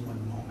this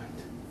one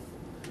moment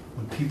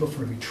when people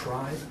from every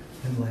tribe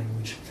and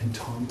language and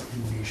tongue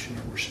and nation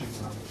are worshiping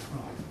around the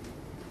throne.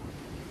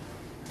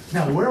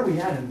 Now, where are we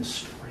at in this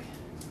story?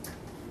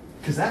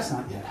 Because that's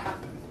not yet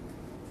happened.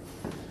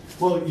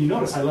 Well, you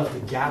notice I left a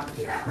gap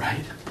there,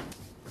 right?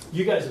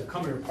 You guys have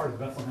come here as part of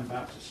Bethlehem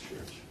Baptist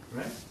Church,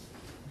 right?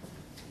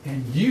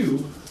 And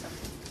you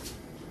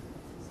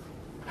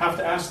have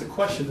to ask the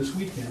question this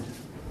weekend,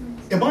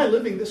 am I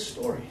living this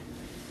story?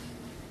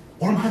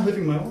 Or am I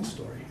living my own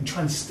story and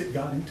trying to stick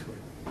God into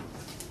it?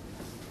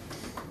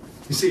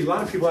 You see, a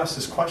lot of people ask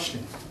this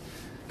question,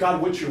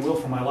 God, what's your will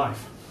for my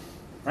life?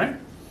 Right?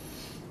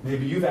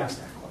 Maybe you've asked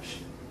that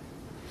question.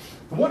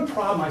 The one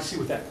problem I see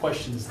with that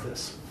question is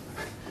this.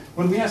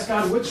 When we ask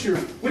God, what's your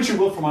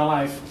will for my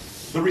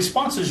life? The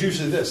response is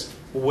usually this.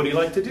 Well, what do you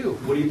like to do?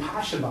 What are you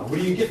passionate about? What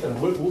do you get them?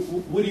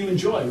 What do you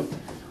enjoy?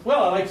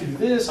 Well, I like to do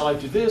this. I like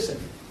to do this.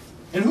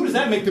 And who does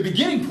that make the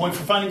beginning point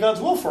for finding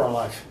God's will for our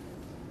life?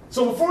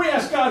 So before we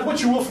ask God,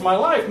 what's your will for my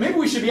life? Maybe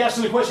we should be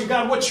asking the question,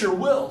 God, what's your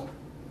will?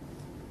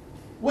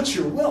 What's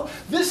your will?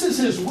 This is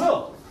His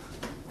will.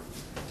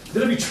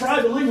 That every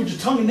tribe, and language, and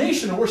tongue, and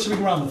nation are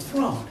worshiping around the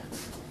throne.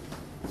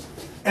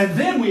 And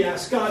then we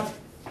ask God,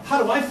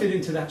 how do I fit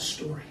into that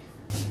story?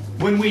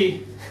 When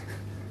we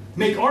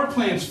make our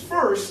plans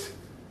first,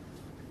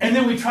 and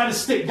then we try to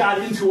stick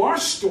God into our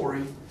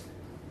story, and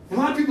a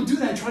lot of people do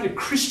that and try to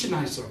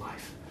Christianize their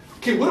life.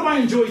 Okay, what do I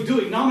enjoy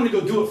doing? Now I'm going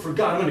to go do it for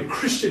God. I'm going to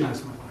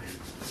Christianize my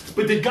life.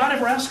 But did God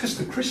ever ask us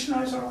to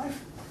Christianize our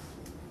life?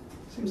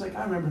 Seems like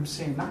I remember Him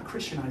saying, not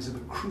Christianize it,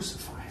 but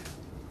crucify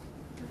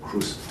it.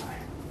 Crucify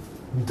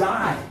it.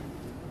 Die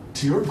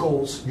to your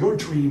goals, your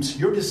dreams,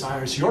 your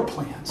desires, your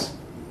plans.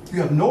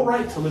 You have no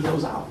right to live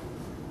those out.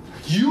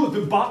 You have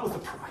been bought with a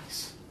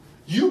price.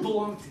 You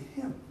belong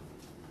to Him.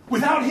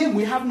 Without Him,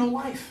 we have no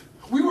life.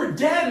 We were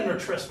dead in our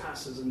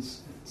trespasses and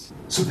sins.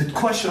 So the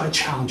question I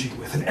challenge you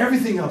with, and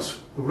everything else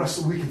the rest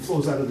of the weekend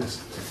flows out of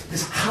this,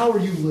 is how are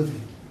you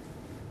living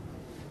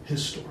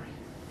His story?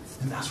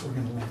 And that's what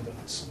we're going to land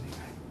on Sunday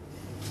night.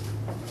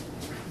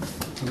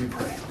 Let me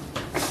pray.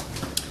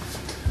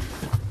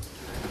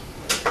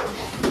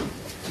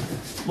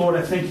 Lord,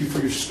 I thank You for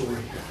Your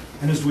story.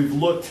 And as we've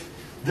looked,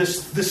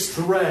 this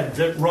thread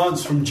that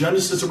runs from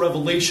Genesis to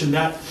Revelation,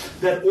 that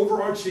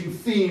overarching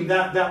theme,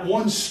 that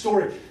one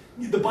story,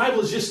 the Bible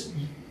is just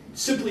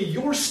simply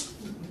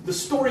the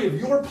story of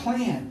Your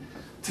plan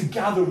to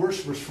gather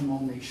worshipers from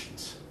all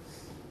nations.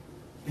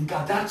 And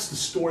God, that's the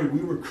story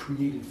we were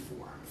created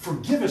for.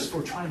 Forgive us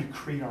for trying to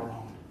create our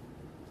own.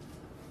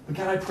 But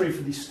God, I pray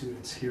for these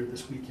students here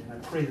this weekend. I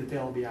pray that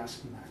they'll be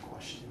asking that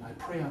question. I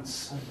pray on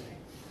Sunday,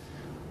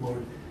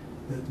 Lord,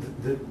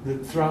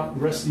 that throughout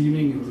the rest of the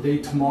evening and the day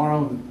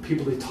tomorrow, and the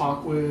people they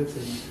talk with,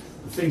 and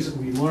the things that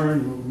we learn,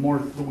 and the more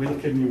that we look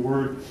at in Your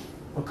Word,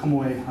 will come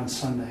away on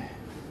Sunday.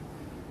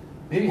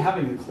 Maybe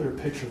having a clear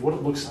picture of what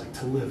it looks like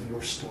to live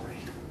Your story,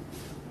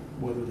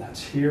 whether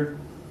that's here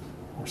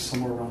or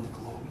somewhere around the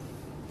globe.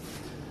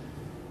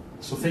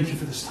 So thank You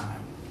for this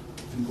time.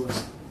 And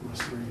bless the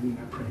rest of our evening.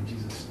 I pray in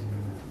Jesus' name.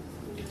 Amen.